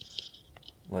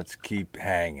 let's keep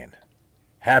hanging.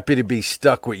 Happy to be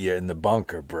stuck with you in the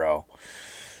bunker, bro.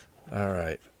 All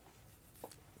right.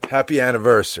 Happy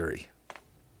anniversary.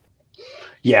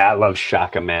 Yeah, I love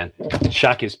Shaka, man.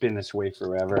 Shaka's been this way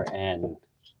forever. And,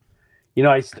 you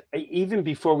know, even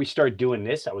before we started doing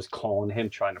this, I was calling him,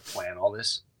 trying to plan all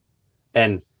this.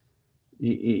 And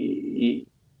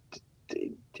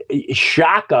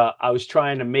Shaka, I was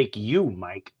trying to make you,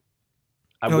 Mike.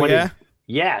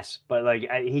 Yes, but like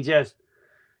he just,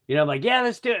 I'm like, yeah,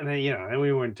 let's do it. And then, and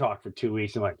we wouldn't talk for 2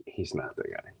 weeks. I'm like, he's not the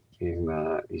guy.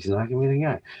 He's not gonna be the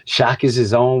guy. Shaka's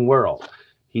his own world.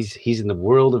 He's in the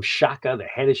world of Shaka, the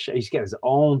head of Shaka. He's got his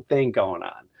own thing going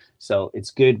on. So it's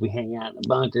good. We hang out in the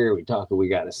bunker. We talk what we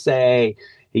got to say.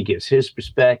 He gives his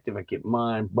perspective. I give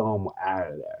mine. Boom, we're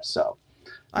out of there. So.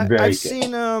 I've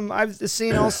seen all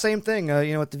the same thing.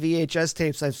 With the VHS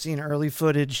tapes, I've seen early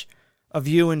footage of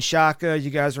you and Shaka. You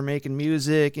guys were making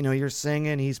music. You're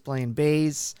singing. He's playing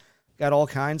bass. Got all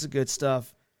kinds of good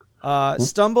stuff.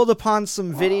 Stumbled upon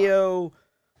some video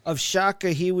of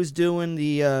Shaka. He was doing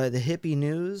the hippie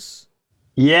news.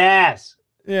 Yes.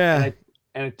 Yeah.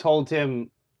 And I told him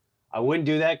I wouldn't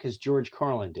do that because George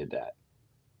Carlin did that.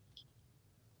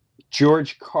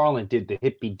 George Carlin did the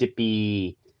hippy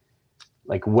dippy,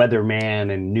 like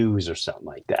weatherman and news or something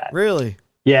like that. Really?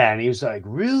 Yeah, and he was like,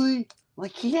 really? I'm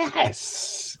like,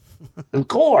 yes, of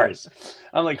course.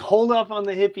 I'm like, hold up on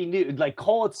the hippie news, like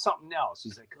call it something else.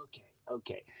 He's like,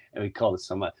 okay. And we called it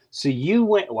something else. So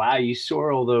you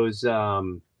saw all those,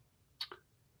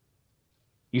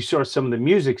 you saw some of the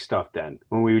music stuff then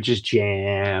when we would just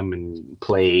jam and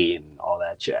play and all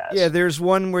that jazz. Yeah, there's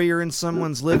one where you're in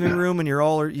someone's living room and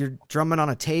you're drumming on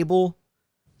a table.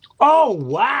 Oh,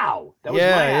 wow. That was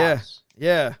my house.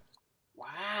 Yeah.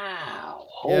 Wow.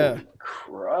 Holy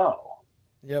crow.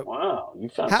 Yep. Wow. You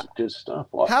found some good stuff.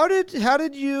 Wow. How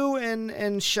did you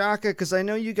and Shaka, because I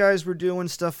know you guys were doing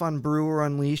stuff on Brewer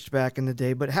Unleashed back in the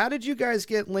day, but how did you guys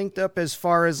get linked up as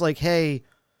far as like, hey,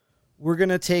 we're going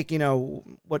to take,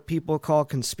 what people call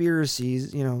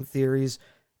conspiracies, theories.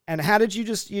 And how did you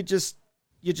just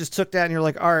took that and you're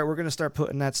like, all right, we're going to start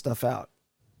putting that stuff out.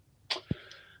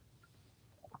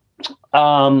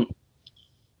 I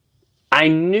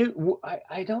knew,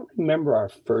 I don't remember our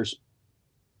first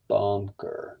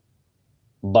bunker,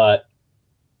 but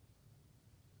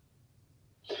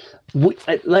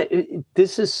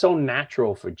this is so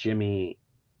natural for Jimmy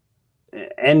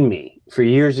and me for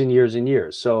years and years and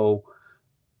years. So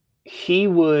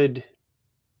we'd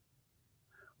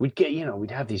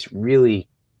have these really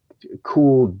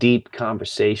cool, deep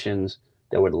conversations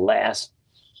that would last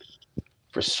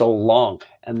for so long.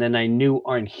 And then I knew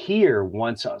on here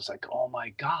once I was like, oh my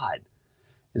God,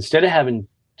 instead of having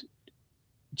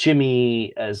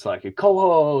Jimmy as like a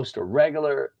co-host or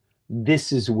regular,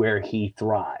 this is where he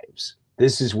thrives.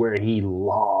 This is where he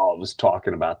loves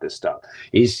talking about this stuff.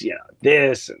 He's,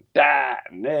 this and that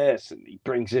and this, and he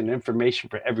brings in information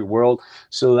for every world.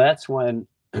 So that's when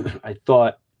I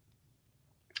thought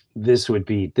this would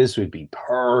be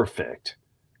perfect.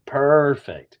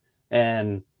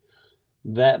 And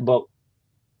but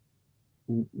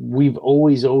we've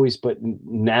always, but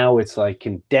now it's like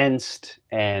condensed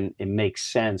and it makes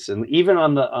sense. And even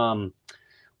on the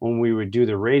when we would do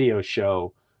the radio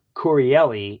show,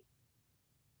 Corielli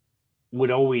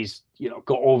would always,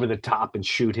 go over the top and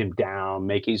shoot him down,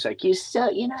 he's like,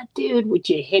 dude, with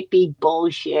your hippie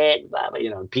bullshit, blah,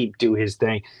 blah, Pete do his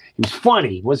thing. He was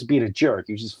funny. He wasn't being a jerk.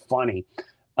 He was just funny.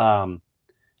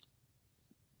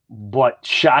 But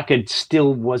Shaka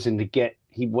still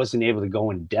he wasn't able to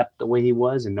go in depth the way he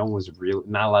was, and not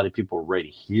a lot of people were ready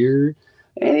here.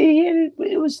 And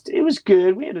it was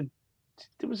good. It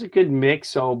was a good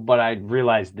mix. But I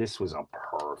realized this was a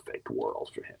perfect world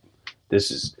for him.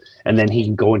 And then he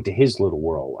can go into his little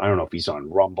world. I don't know if he's on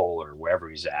Rumble or wherever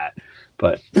he's at,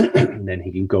 but then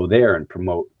he can go there and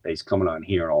promote that he's coming on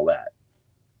here and all that.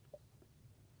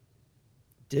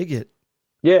 Dig it.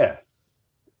 Yeah.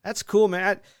 That's cool,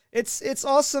 man. It's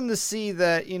awesome to see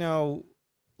that,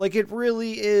 like it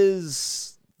really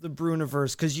is the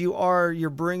Breuniverse, because you're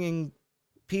bringing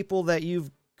people that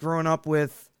you've grown up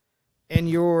with in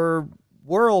your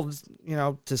world,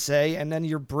 to say, and then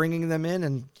you're bringing them in,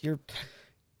 and you're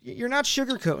not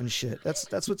sugarcoating shit.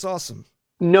 That's what's awesome.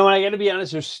 No, and I got to be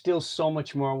honest, there's still so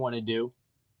much more I want to do.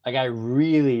 Like I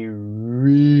really,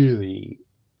 really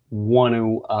want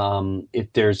to,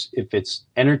 if it's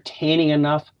entertaining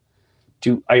enough,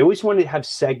 I always wanted to have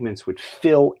segments with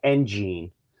Phil and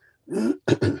Gene,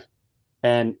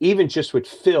 and even just with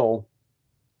Phil,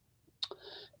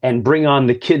 and bring on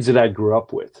the kids that I grew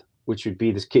up with, which would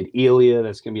be this kid Elia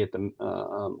that's going to be at the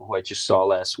who I just saw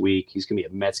last week. He's going to be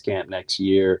at Mets camp next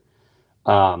year.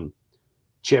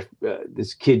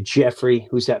 This kid Jeffrey,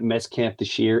 who's at Mets camp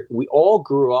this year. We all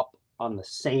grew up on the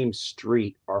same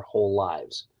street our whole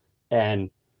lives, and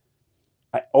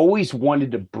I always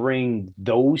wanted to bring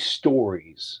those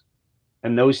stories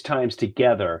and those times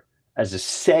together as a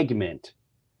segment,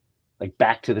 like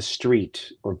Back to the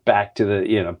Street or Back to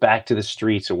the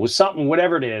Streets, or was something,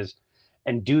 whatever it is,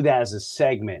 and do that as a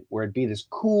segment where it'd be this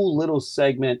cool little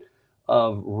segment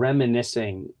of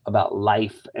reminiscing about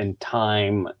life and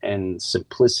time and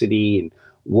simplicity and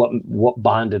what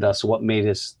bonded us, what made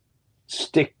us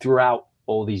stick throughout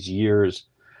all these years.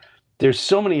 There's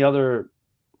so many other.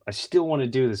 I still want to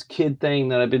do this kid thing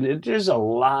there's a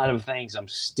lot of things I'm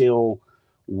still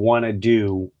want to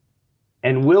do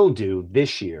and will do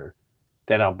this year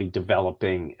that I'll be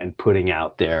developing and putting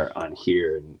out there on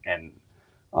here and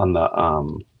on the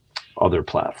other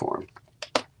platform.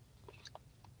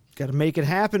 Got to make it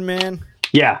happen, man.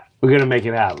 Yeah, we're going to make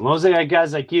it happen. As long as I got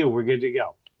guys like you, we're good to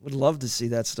go. Would love to see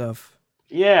that stuff.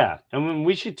 Yeah, and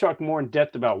we should talk more in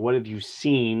depth about what have you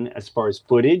seen as far as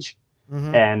footage,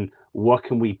 and what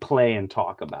can we play and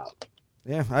talk about.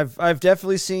 Yeah, I've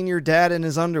definitely seen your dad in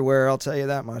his underwear, I'll tell you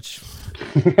that much.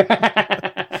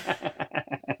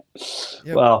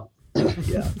 Yep. Well,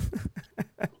 yeah.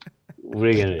 What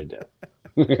are you going to do?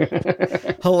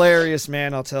 Hilarious,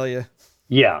 man, I'll tell you.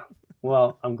 Yeah.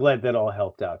 Well, I'm glad that all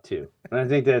helped out too. And I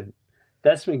think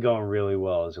that's been going really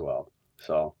well as well.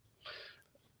 So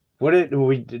what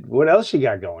else you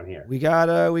got going here? We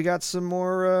got some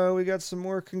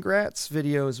more congrats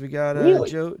videos. We got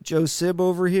really? Joe Sib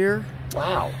over here.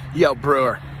 Wow. Yo,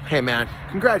 Brewer. Hey, man.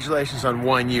 Congratulations on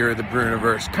 1 year of the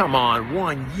Breuniverse. Come on,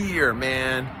 1 year,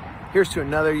 man. Here's to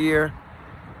another year.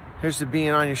 Here's to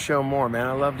being on your show more, man.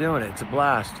 I love doing it. It's a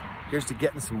blast. Here's to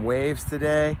getting some waves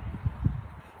today.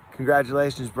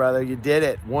 Congratulations, brother. You did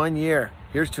it. 1 year.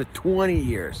 Here's to 20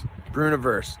 years.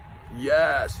 Breuniverse.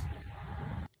 Yes.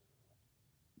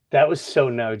 That was so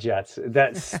no Jets.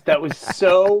 That was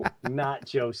so not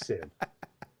Joe Sid.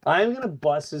 I'm gonna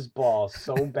bust his balls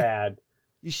so bad.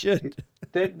 You should.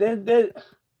 That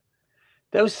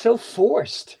was so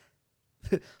forced.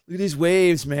 Look at these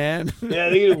waves, man. Yeah,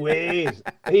 look at the waves.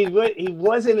 He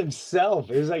wasn't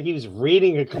himself. It was like he was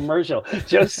reading a commercial.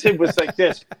 Joe Sid was like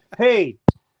this. Hey,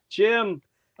 Jim,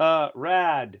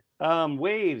 Rad,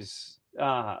 waves.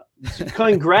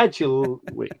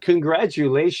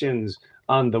 Congratulations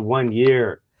on the 1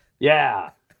 year. Yeah.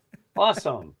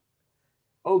 Awesome.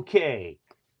 Okay.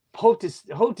 Hope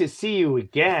to see you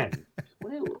again.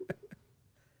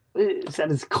 Is that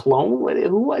his clone?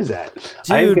 Who was that?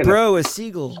 Dude, bro, a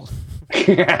seagull.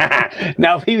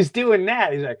 Now, if he was doing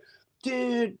that, he's like,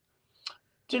 dude,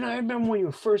 I remember when you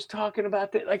were first talking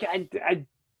about that? Like,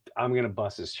 I'm going to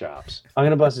bust his chops.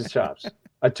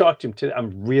 I talked to him today.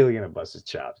 I'm really going to bust his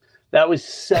chops. That was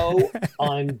so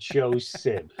on Joe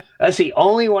Sid. That's the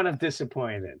only one I'm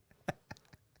disappointed in.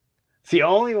 It's the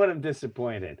only one I'm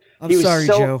disappointed in. I'm sorry,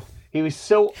 Joe. He was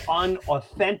so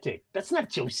unauthentic. That's not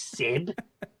Joe Sid.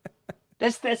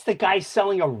 That's the guy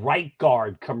selling a right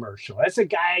guard commercial. That's a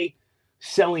guy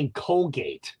selling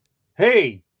Colgate.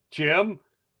 Hey, Jim,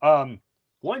 1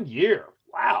 year.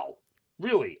 Wow.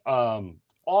 Really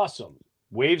awesome.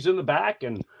 Waves in the back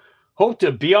and hope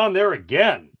to be on there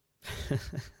again.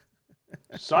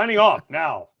 Signing off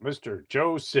now, Mr.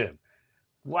 Joe Sib.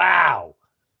 Wow.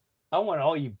 I want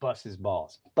all you bust his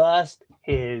balls. Bust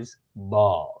his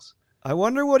balls. I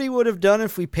wonder what he would have done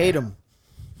if we paid him.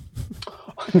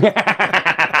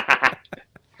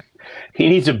 He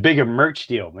needs a bigger merch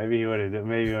deal. Maybe he would have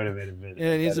made a bit.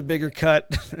 Yeah, he needs a bigger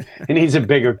cut. He needs a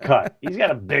bigger cut. He's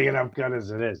got a big enough cut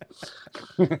as it is.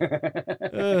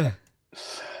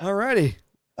 All righty.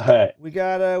 All right. We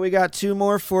got 2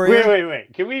 more for you.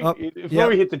 Wait. Can we before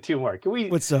we hit the 2 more? Can we?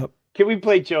 What's up? Can we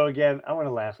play Joe again? I want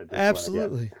to laugh at this.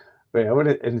 Absolutely. Wait, I want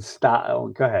to and stop. Oh,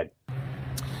 go ahead.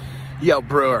 Yo,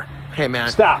 Brewer. Hey, man.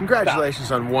 Stop.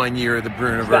 Congratulations on 1 year of the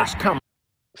Breuniverse. Come on.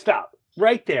 Stop.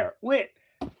 Right there. Wait.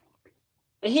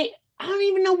 I don't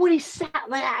even know what he said.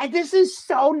 Like, this is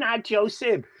so not Joe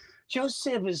Sib. Joe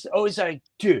Sib is always like,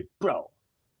 dude, bro,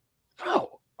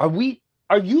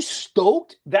 are you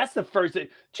stoked? That's the first thing.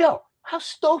 Joe, how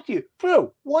stoked are you?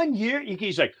 Bro, 1 year?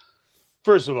 He's like,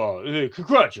 first of all,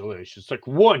 congratulations. Like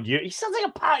 1 year. He sounds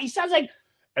like,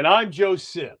 and I'm Joe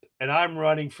Sib, and I'm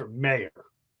running for mayor.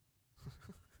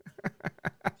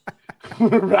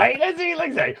 Right? That's what he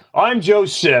looks like. I'm Joe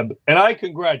Sib, and I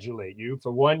congratulate you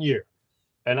for 1 year.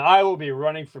 And I will be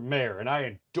running for mayor, and I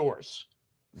endorse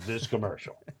this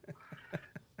commercial.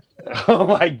 Oh,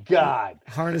 my God.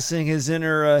 Harnessing his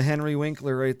inner Henry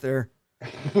Winkler right there.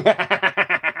 Look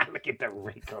at the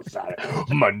wrinkles on it.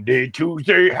 Monday,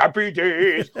 Tuesday, happy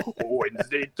days.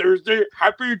 Wednesday, Thursday,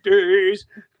 happy days.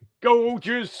 Go,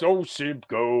 just so Sib,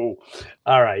 go.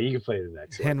 All right, you can play the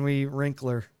next one. Henry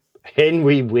Winkler.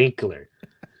 Henry Winkler.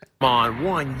 Come on,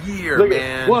 1 year, Look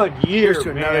man. 1 year, Here's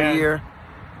to another year.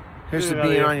 Here's to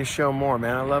being on your show more,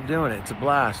 man. I love doing it. It's a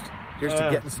blast. Here's to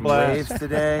getting some waves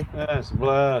today. Yes,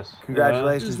 blast.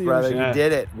 Congratulations, brother. You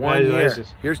did it. 1 year.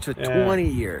 Here's to 20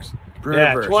 years.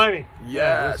 Breuniverse. Yeah, 20.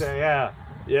 Yes.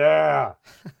 Yeah.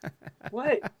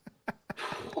 What?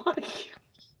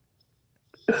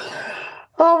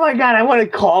 Oh, my God. I want to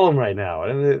call him right now.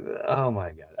 Oh,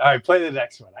 my God. All right, play the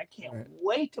next one. I can't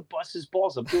wait to bust his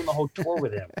balls. I'm doing the whole tour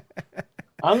with him.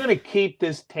 I'm going to keep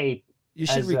this tape. You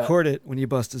should record it when you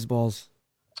bust his balls.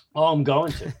 Oh, I'm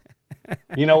going to.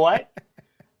 You know what?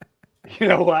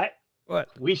 What?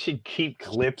 We should keep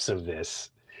clips of this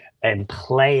and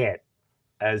play it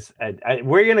as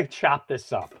we're gonna chop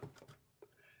this up,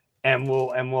 and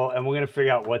we're gonna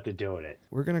figure out what to do with it.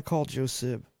 We're gonna call Joe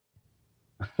Sib.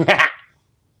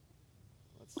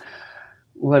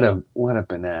 What a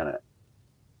banana!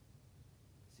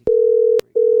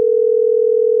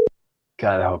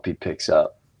 God, I hope he picks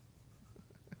up.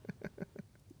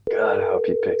 God, I hope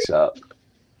he picks up.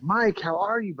 Mike, how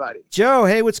are you, buddy? Joe,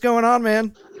 hey, what's going on,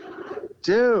 man?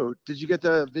 Dude, did you get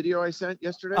the video I sent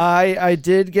yesterday? I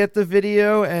did get the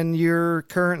video, and you're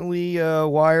currently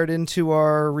wired into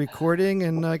our recording,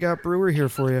 and I got Brewer here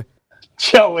for you.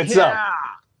 Joe, what's up?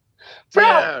 Dude,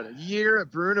 a year at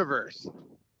Breuniverse.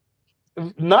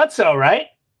 Not so, right?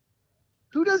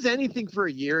 Who does anything for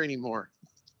a year anymore?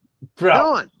 Bro,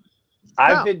 no one.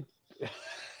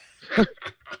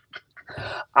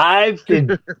 I've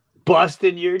been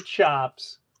busting your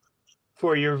chops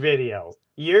for your video.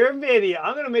 I'm going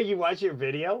to make you watch your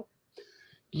video.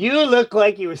 You look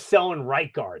like you were selling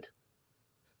right guard.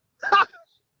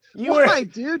 Why,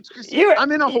 dude?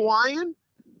 I'm in a Hawaiian?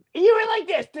 You were like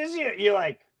this year. You're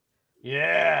like,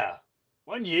 yeah,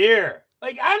 1 year.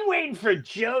 Like, I'm waiting for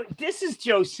Joe. This is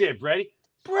Joe Sib, ready?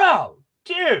 Bro,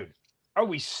 dude, are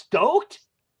we stoked?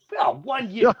 Bro,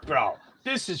 1 year, bro.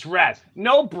 This is rad.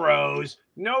 No bros,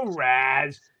 no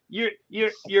rads.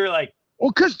 You're like,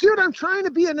 well, because, dude, I'm trying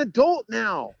to be an adult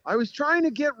now. I was trying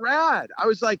to get rad. I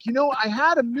was like, I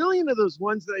had a million of those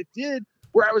ones that I did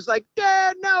where I was like,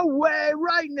 Dad, no way,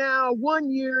 right now, 1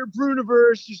 year,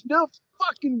 Breuniverse, there's no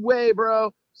fucking way,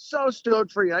 bro. So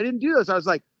stoked for you. I didn't do this. I was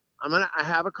like, I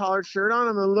have a collared shirt on.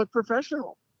 I'm going to look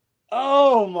professional.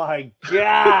 Oh, my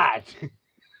God.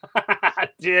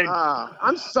 Dude.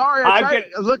 I'm sorry.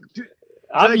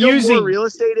 I'm using a real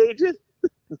estate agent.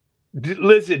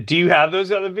 Listen, do you have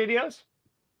those other videos?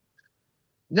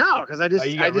 No, because I just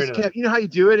kept. You know how you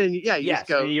do it, and you just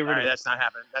go. All right, that's not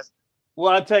happening.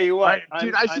 Well, I'll tell you what, right,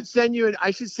 dude. I should send you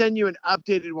an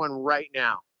updated one right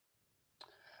now.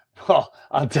 Well,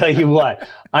 I'll tell you what.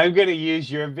 I'm gonna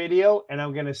use your video, and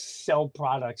I'm gonna sell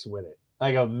products with it.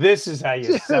 I go, this is how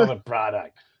you sell a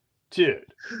product, dude.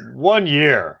 1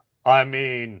 year. I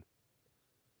mean,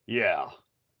 yeah.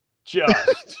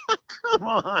 just Come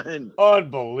on.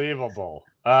 unbelievable.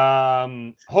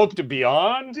 Hope to be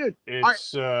on. Dude,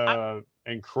 it's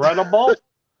incredible.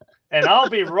 And I'll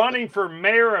be running for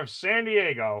mayor of San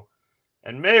Diego.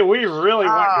 And may we really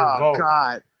want your vote. Oh,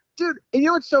 God. Dude, and you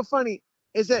know what's so funny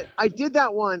is that I did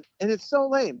that one, and it's so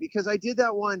lame because I did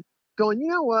that one going, you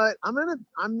know what? I'm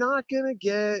not gonna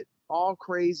get all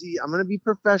crazy. I'm gonna be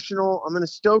professional. I'm gonna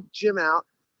stoke Jim out.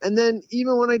 And then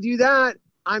even when I do that,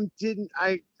 I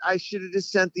should have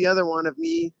just sent the other one of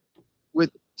me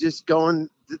with just going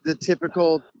the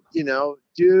typical,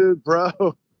 dude, bro. You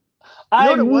know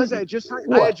what it was? I had just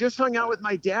hung out with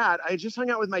my dad.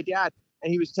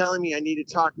 And he was telling me I need to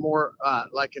talk more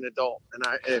like an adult. And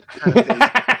it kind of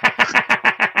fazed me.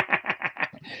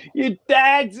 Your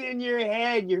dad's in your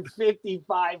head. Your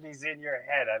 55 is in your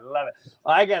head. I love it.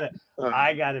 I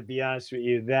gotta be honest with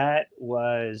you. I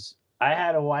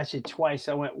had to watch it twice.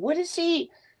 I went, what is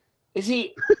he? Is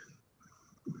he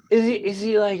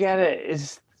like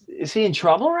is he in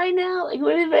trouble right now? Like,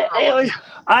 what is it?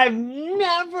 I've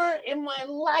never in my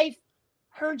life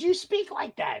heard you speak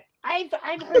like that. I've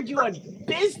heard you on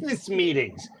business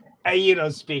meetings. You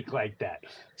don't speak like that.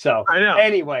 So I know.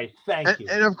 Anyway, thank you.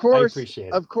 And of course, I appreciate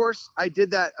it. Of course, I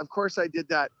did that.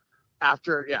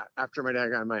 After my dad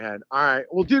got in my head. All right.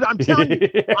 Well, dude, I'm telling you,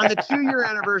 on the 2-year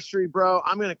anniversary, bro,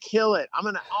 I'm gonna kill it.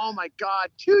 Oh my God,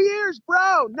 2 years,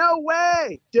 bro. No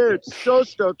way. Dude, so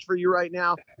stoked for you right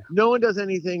now. No one does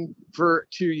anything for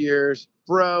 2 years.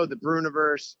 Bro, the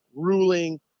Breuniverse,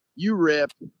 ruling, you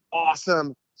rip,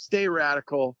 awesome. Stay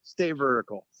radical, stay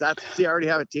vertical. I already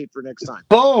have a tape for next time.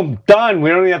 Boom, done. We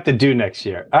don't even have to do next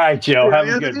year. All right, Joe. Have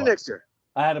a good one. Next year.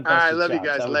 I had a bunch All right, of love shots. you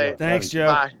guys. Later. Thanks, Joe.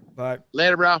 Bye. Bye.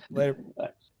 Later, bro. Later.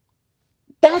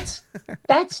 That's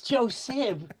Joe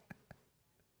Sib.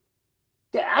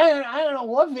 I don't know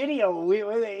what video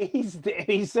he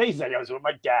says that. I was with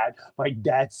my dad. My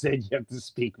dad said you have to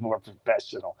speak more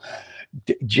professional.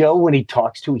 Joe, when he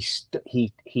talks to,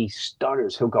 he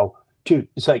stutters. He'll go, dude.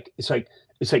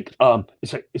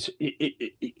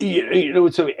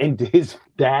 And his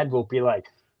dad will be like,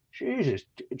 Jesus,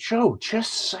 Joe,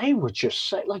 just say what you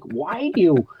say. Like, why do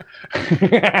you?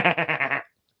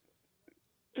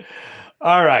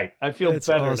 All right, I feel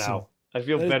better now. I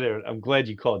feel better. I'm glad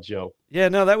you called Joe. Yeah,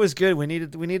 no, that was good. We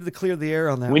needed to clear the air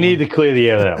on that. We need to clear the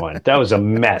air of that one. That was a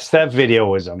mess. That video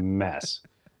was a mess,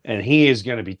 and he is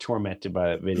going to be tormented by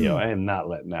that video. I am not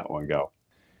letting that one go.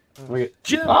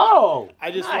 Jim,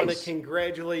 I just want to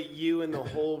congratulate you and the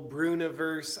whole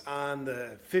Breuniverse on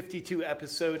the 52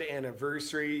 episode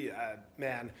anniversary.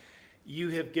 Man, you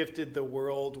have gifted the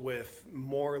world with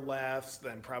more laughs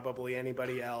than probably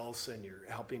anybody else, and you're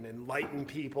helping enlighten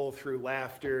people through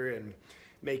laughter and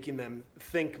making them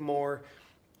think more.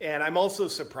 And I'm also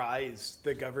surprised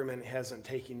the government hasn't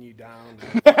taken you down.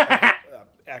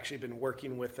 Actually been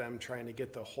working with them trying to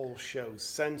get the whole show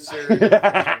censored.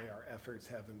 Our efforts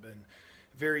haven't been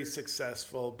very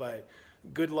successful, but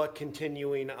good luck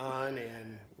continuing on,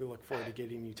 and we look forward to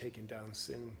getting you taken down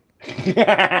soon.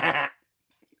 That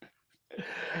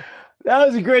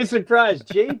was a great surprise.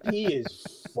 JP is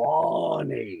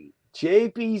funny.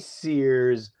 JP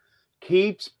Sears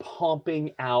keeps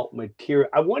pumping out material.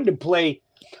 I wanted to play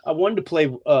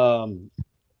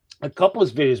a couple of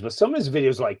his videos, but some of his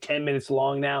videos are like 10 minutes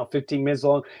long now, 15 minutes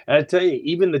long. And I tell you,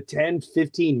 even the 10,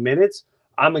 15 minutes,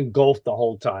 I'm engulfed the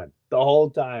whole time. The whole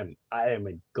time I am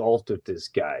engulfed with this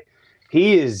guy.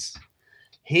 He's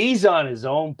on his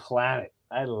own planet.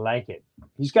 I like it.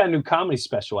 He's got a new comedy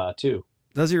special out too.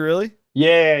 Does he really?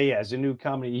 Yeah. It's a new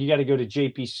comedy. You got to go to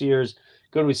JP Sears,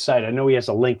 go to his site. I know he has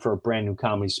a link for a brand new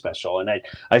comedy special, and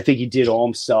I think he did all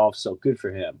himself, so good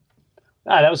for him.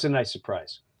 That was a nice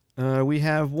surprise. We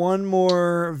have one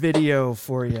more video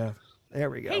for you.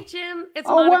 There we go. Hey, Jim, it's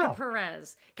Monica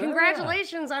Perez.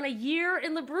 Congratulations on a year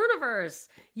in the Breuniverse.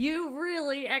 You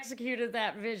really executed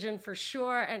that vision for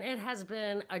sure, and it has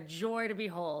been a joy to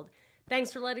behold.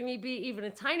 Thanks for letting me be even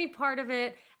a tiny part of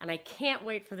it, and I can't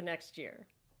wait for the next year.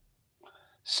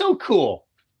 So cool.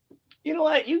 You know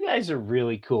what? You guys are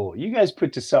really cool. You guys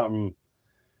put to something.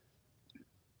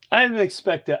 I didn't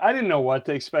expect it. I didn't know what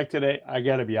to expect today. I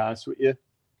got to be honest with you.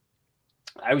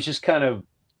 I was just kind of,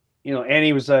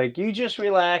 Annie was like, you just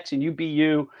relax and you be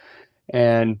you.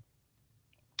 And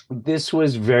this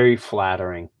was very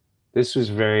flattering. Thank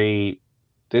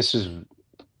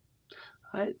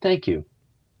you.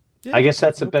 Yeah, I guess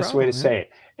that's the best way to say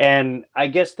it. And I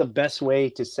guess the best way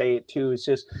to say it too is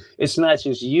it's not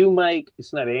just you, Mike.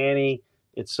 It's not Annie.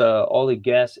 It's all the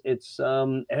guests. It's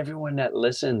everyone that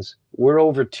listens. We're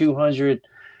over 200.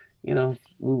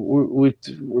 We're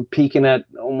peaking at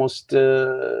almost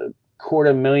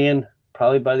 250,000,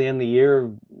 probably by the end of the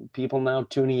year, people now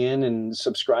tuning in and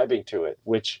subscribing to it,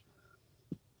 which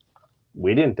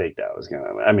we didn't think that was going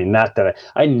to, I mean, not that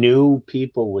I knew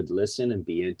people would listen and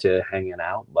be into hanging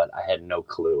out, but I had no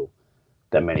clue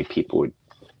that many people would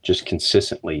just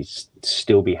consistently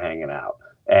still be hanging out.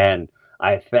 And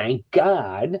I thank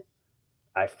God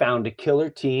I found a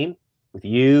killer team with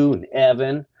you and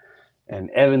Evan and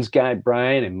Evan's guy,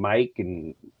 Brian, and Mike,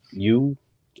 and you.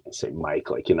 I say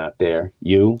Mike like you're not there.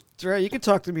 You. That's right. You can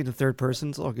talk to me in the third person.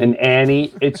 It's all good. And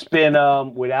Annie. It's been,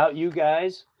 without you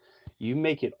guys, you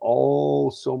make it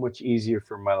all so much easier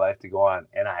for my life to go on.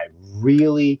 And I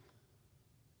really,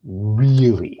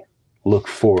 really look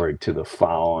forward to the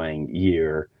following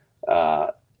year.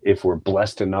 If we're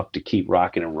blessed enough to keep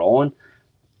rocking and rolling,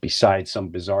 besides some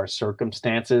bizarre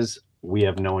circumstances, we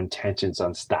have no intentions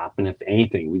on stopping. If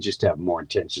anything, we just have more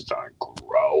intentions on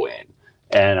growing.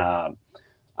 And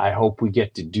I hope we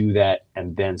get to do that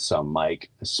and then some,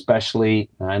 Mike. Especially,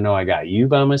 I know I got you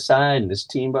by my side and this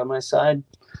team by my side.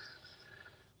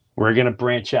 We're going to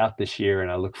branch out this year, and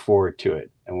I look forward to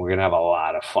it. And we're going to have a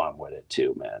lot of fun with it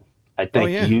too, man. I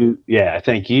thank you. Yeah, I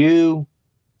thank you.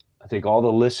 I think all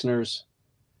the listeners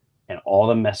and all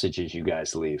the messages you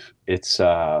guys leave. It's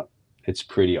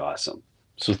pretty awesome.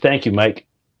 So thank you, Mike.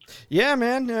 Yeah,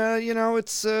 man.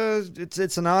 It's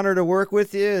an honor to work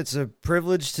with you. It's a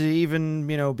privilege to even,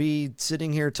 be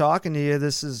sitting here talking to you.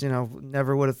 This is,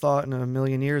 never would have thought in a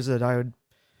million years that I would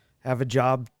have a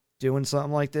job doing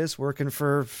something like this, working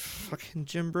for fucking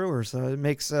Jim Brewer. So it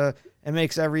makes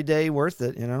every day worth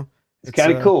it, It's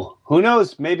kind of cool. Who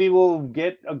knows? Maybe we'll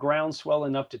get a groundswell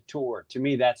enough to tour. To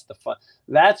me, that's the fun.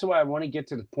 That's why I want to get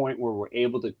to the point where we're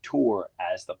able to tour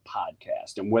as the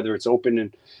podcast. And whether it's open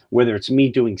and whether it's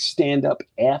me doing stand-up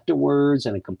afterwards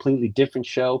and a completely different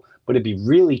show, but it'd be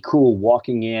really cool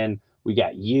walking in. We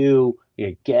got you,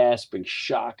 Gasp and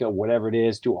Shaka, whatever it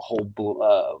is, do a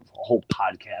whole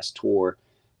podcast tour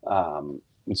and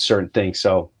certain things.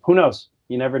 So who knows?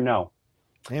 You never know.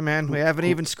 Hey, man, we haven't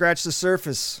even scratched the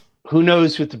surface. Who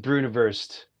knows what the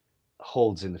Breuniverse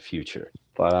holds in the future?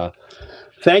 But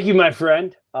thank you, my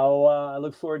friend. I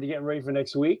look forward to getting ready for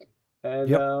next week.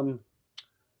 And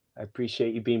I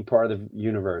appreciate you being part of the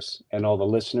universe. And all the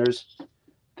listeners,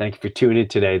 thank you for tuning in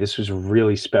today. This was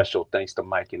really special. Thanks to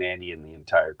Mike and Andy and the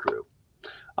entire crew.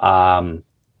 Try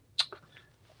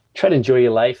to enjoy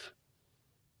your life.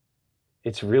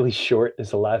 It's really short.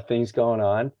 There's a lot of things going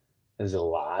on.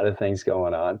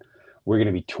 We're going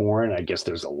to be touring. I guess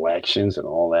there's elections and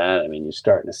all that. I mean, you're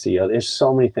starting to see, there's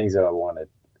so many things that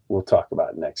we'll talk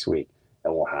about next week,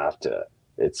 and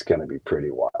it's going to be pretty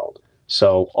wild.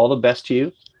 So all the best to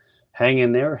you. Hang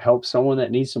in there. Help someone that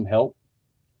needs some help.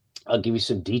 I'll give you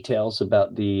some details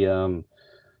about the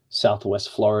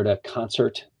Southwest Florida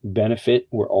concert benefit,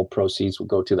 where all proceeds will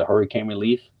go to the hurricane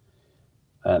relief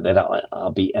that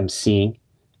I'll be emceeing.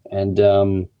 And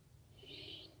I'm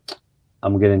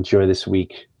going to enjoy this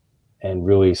week and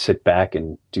really sit back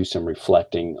and do some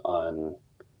reflecting on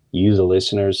you, the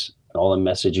listeners, and all the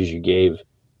messages you gave,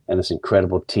 and this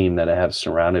incredible team that I have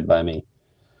surrounded by me,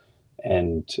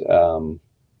 and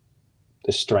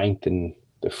the strength and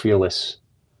the fearless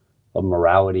of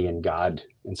morality and God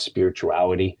and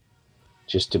spirituality,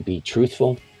 just to be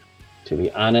truthful, to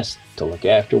be honest, to look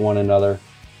after one another.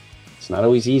 It's not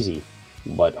always easy,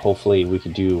 but hopefully we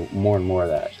can do more and more of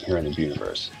that here in the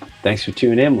Breuniverse. Thanks for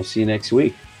tuning in. We'll see you next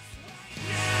week.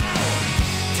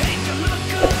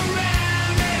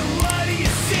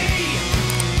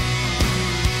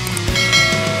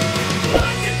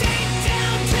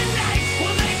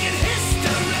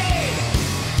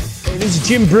 This is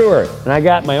Jim Brewer, and I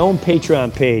got my own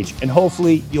Patreon page, and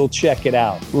hopefully you'll check it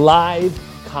out. Live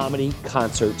comedy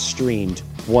concerts streamed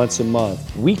once a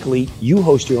month. Weekly, you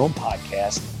host your own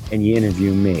podcast, and you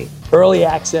interview me. Early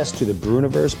access to the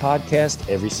Breuniverse podcast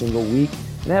every single week,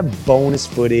 and have bonus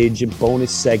footage and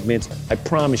bonus segments. I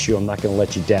promise you I'm not going to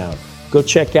let you down. Go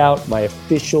check out my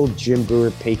official Jim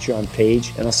Brewer Patreon page,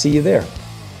 and I'll see you there.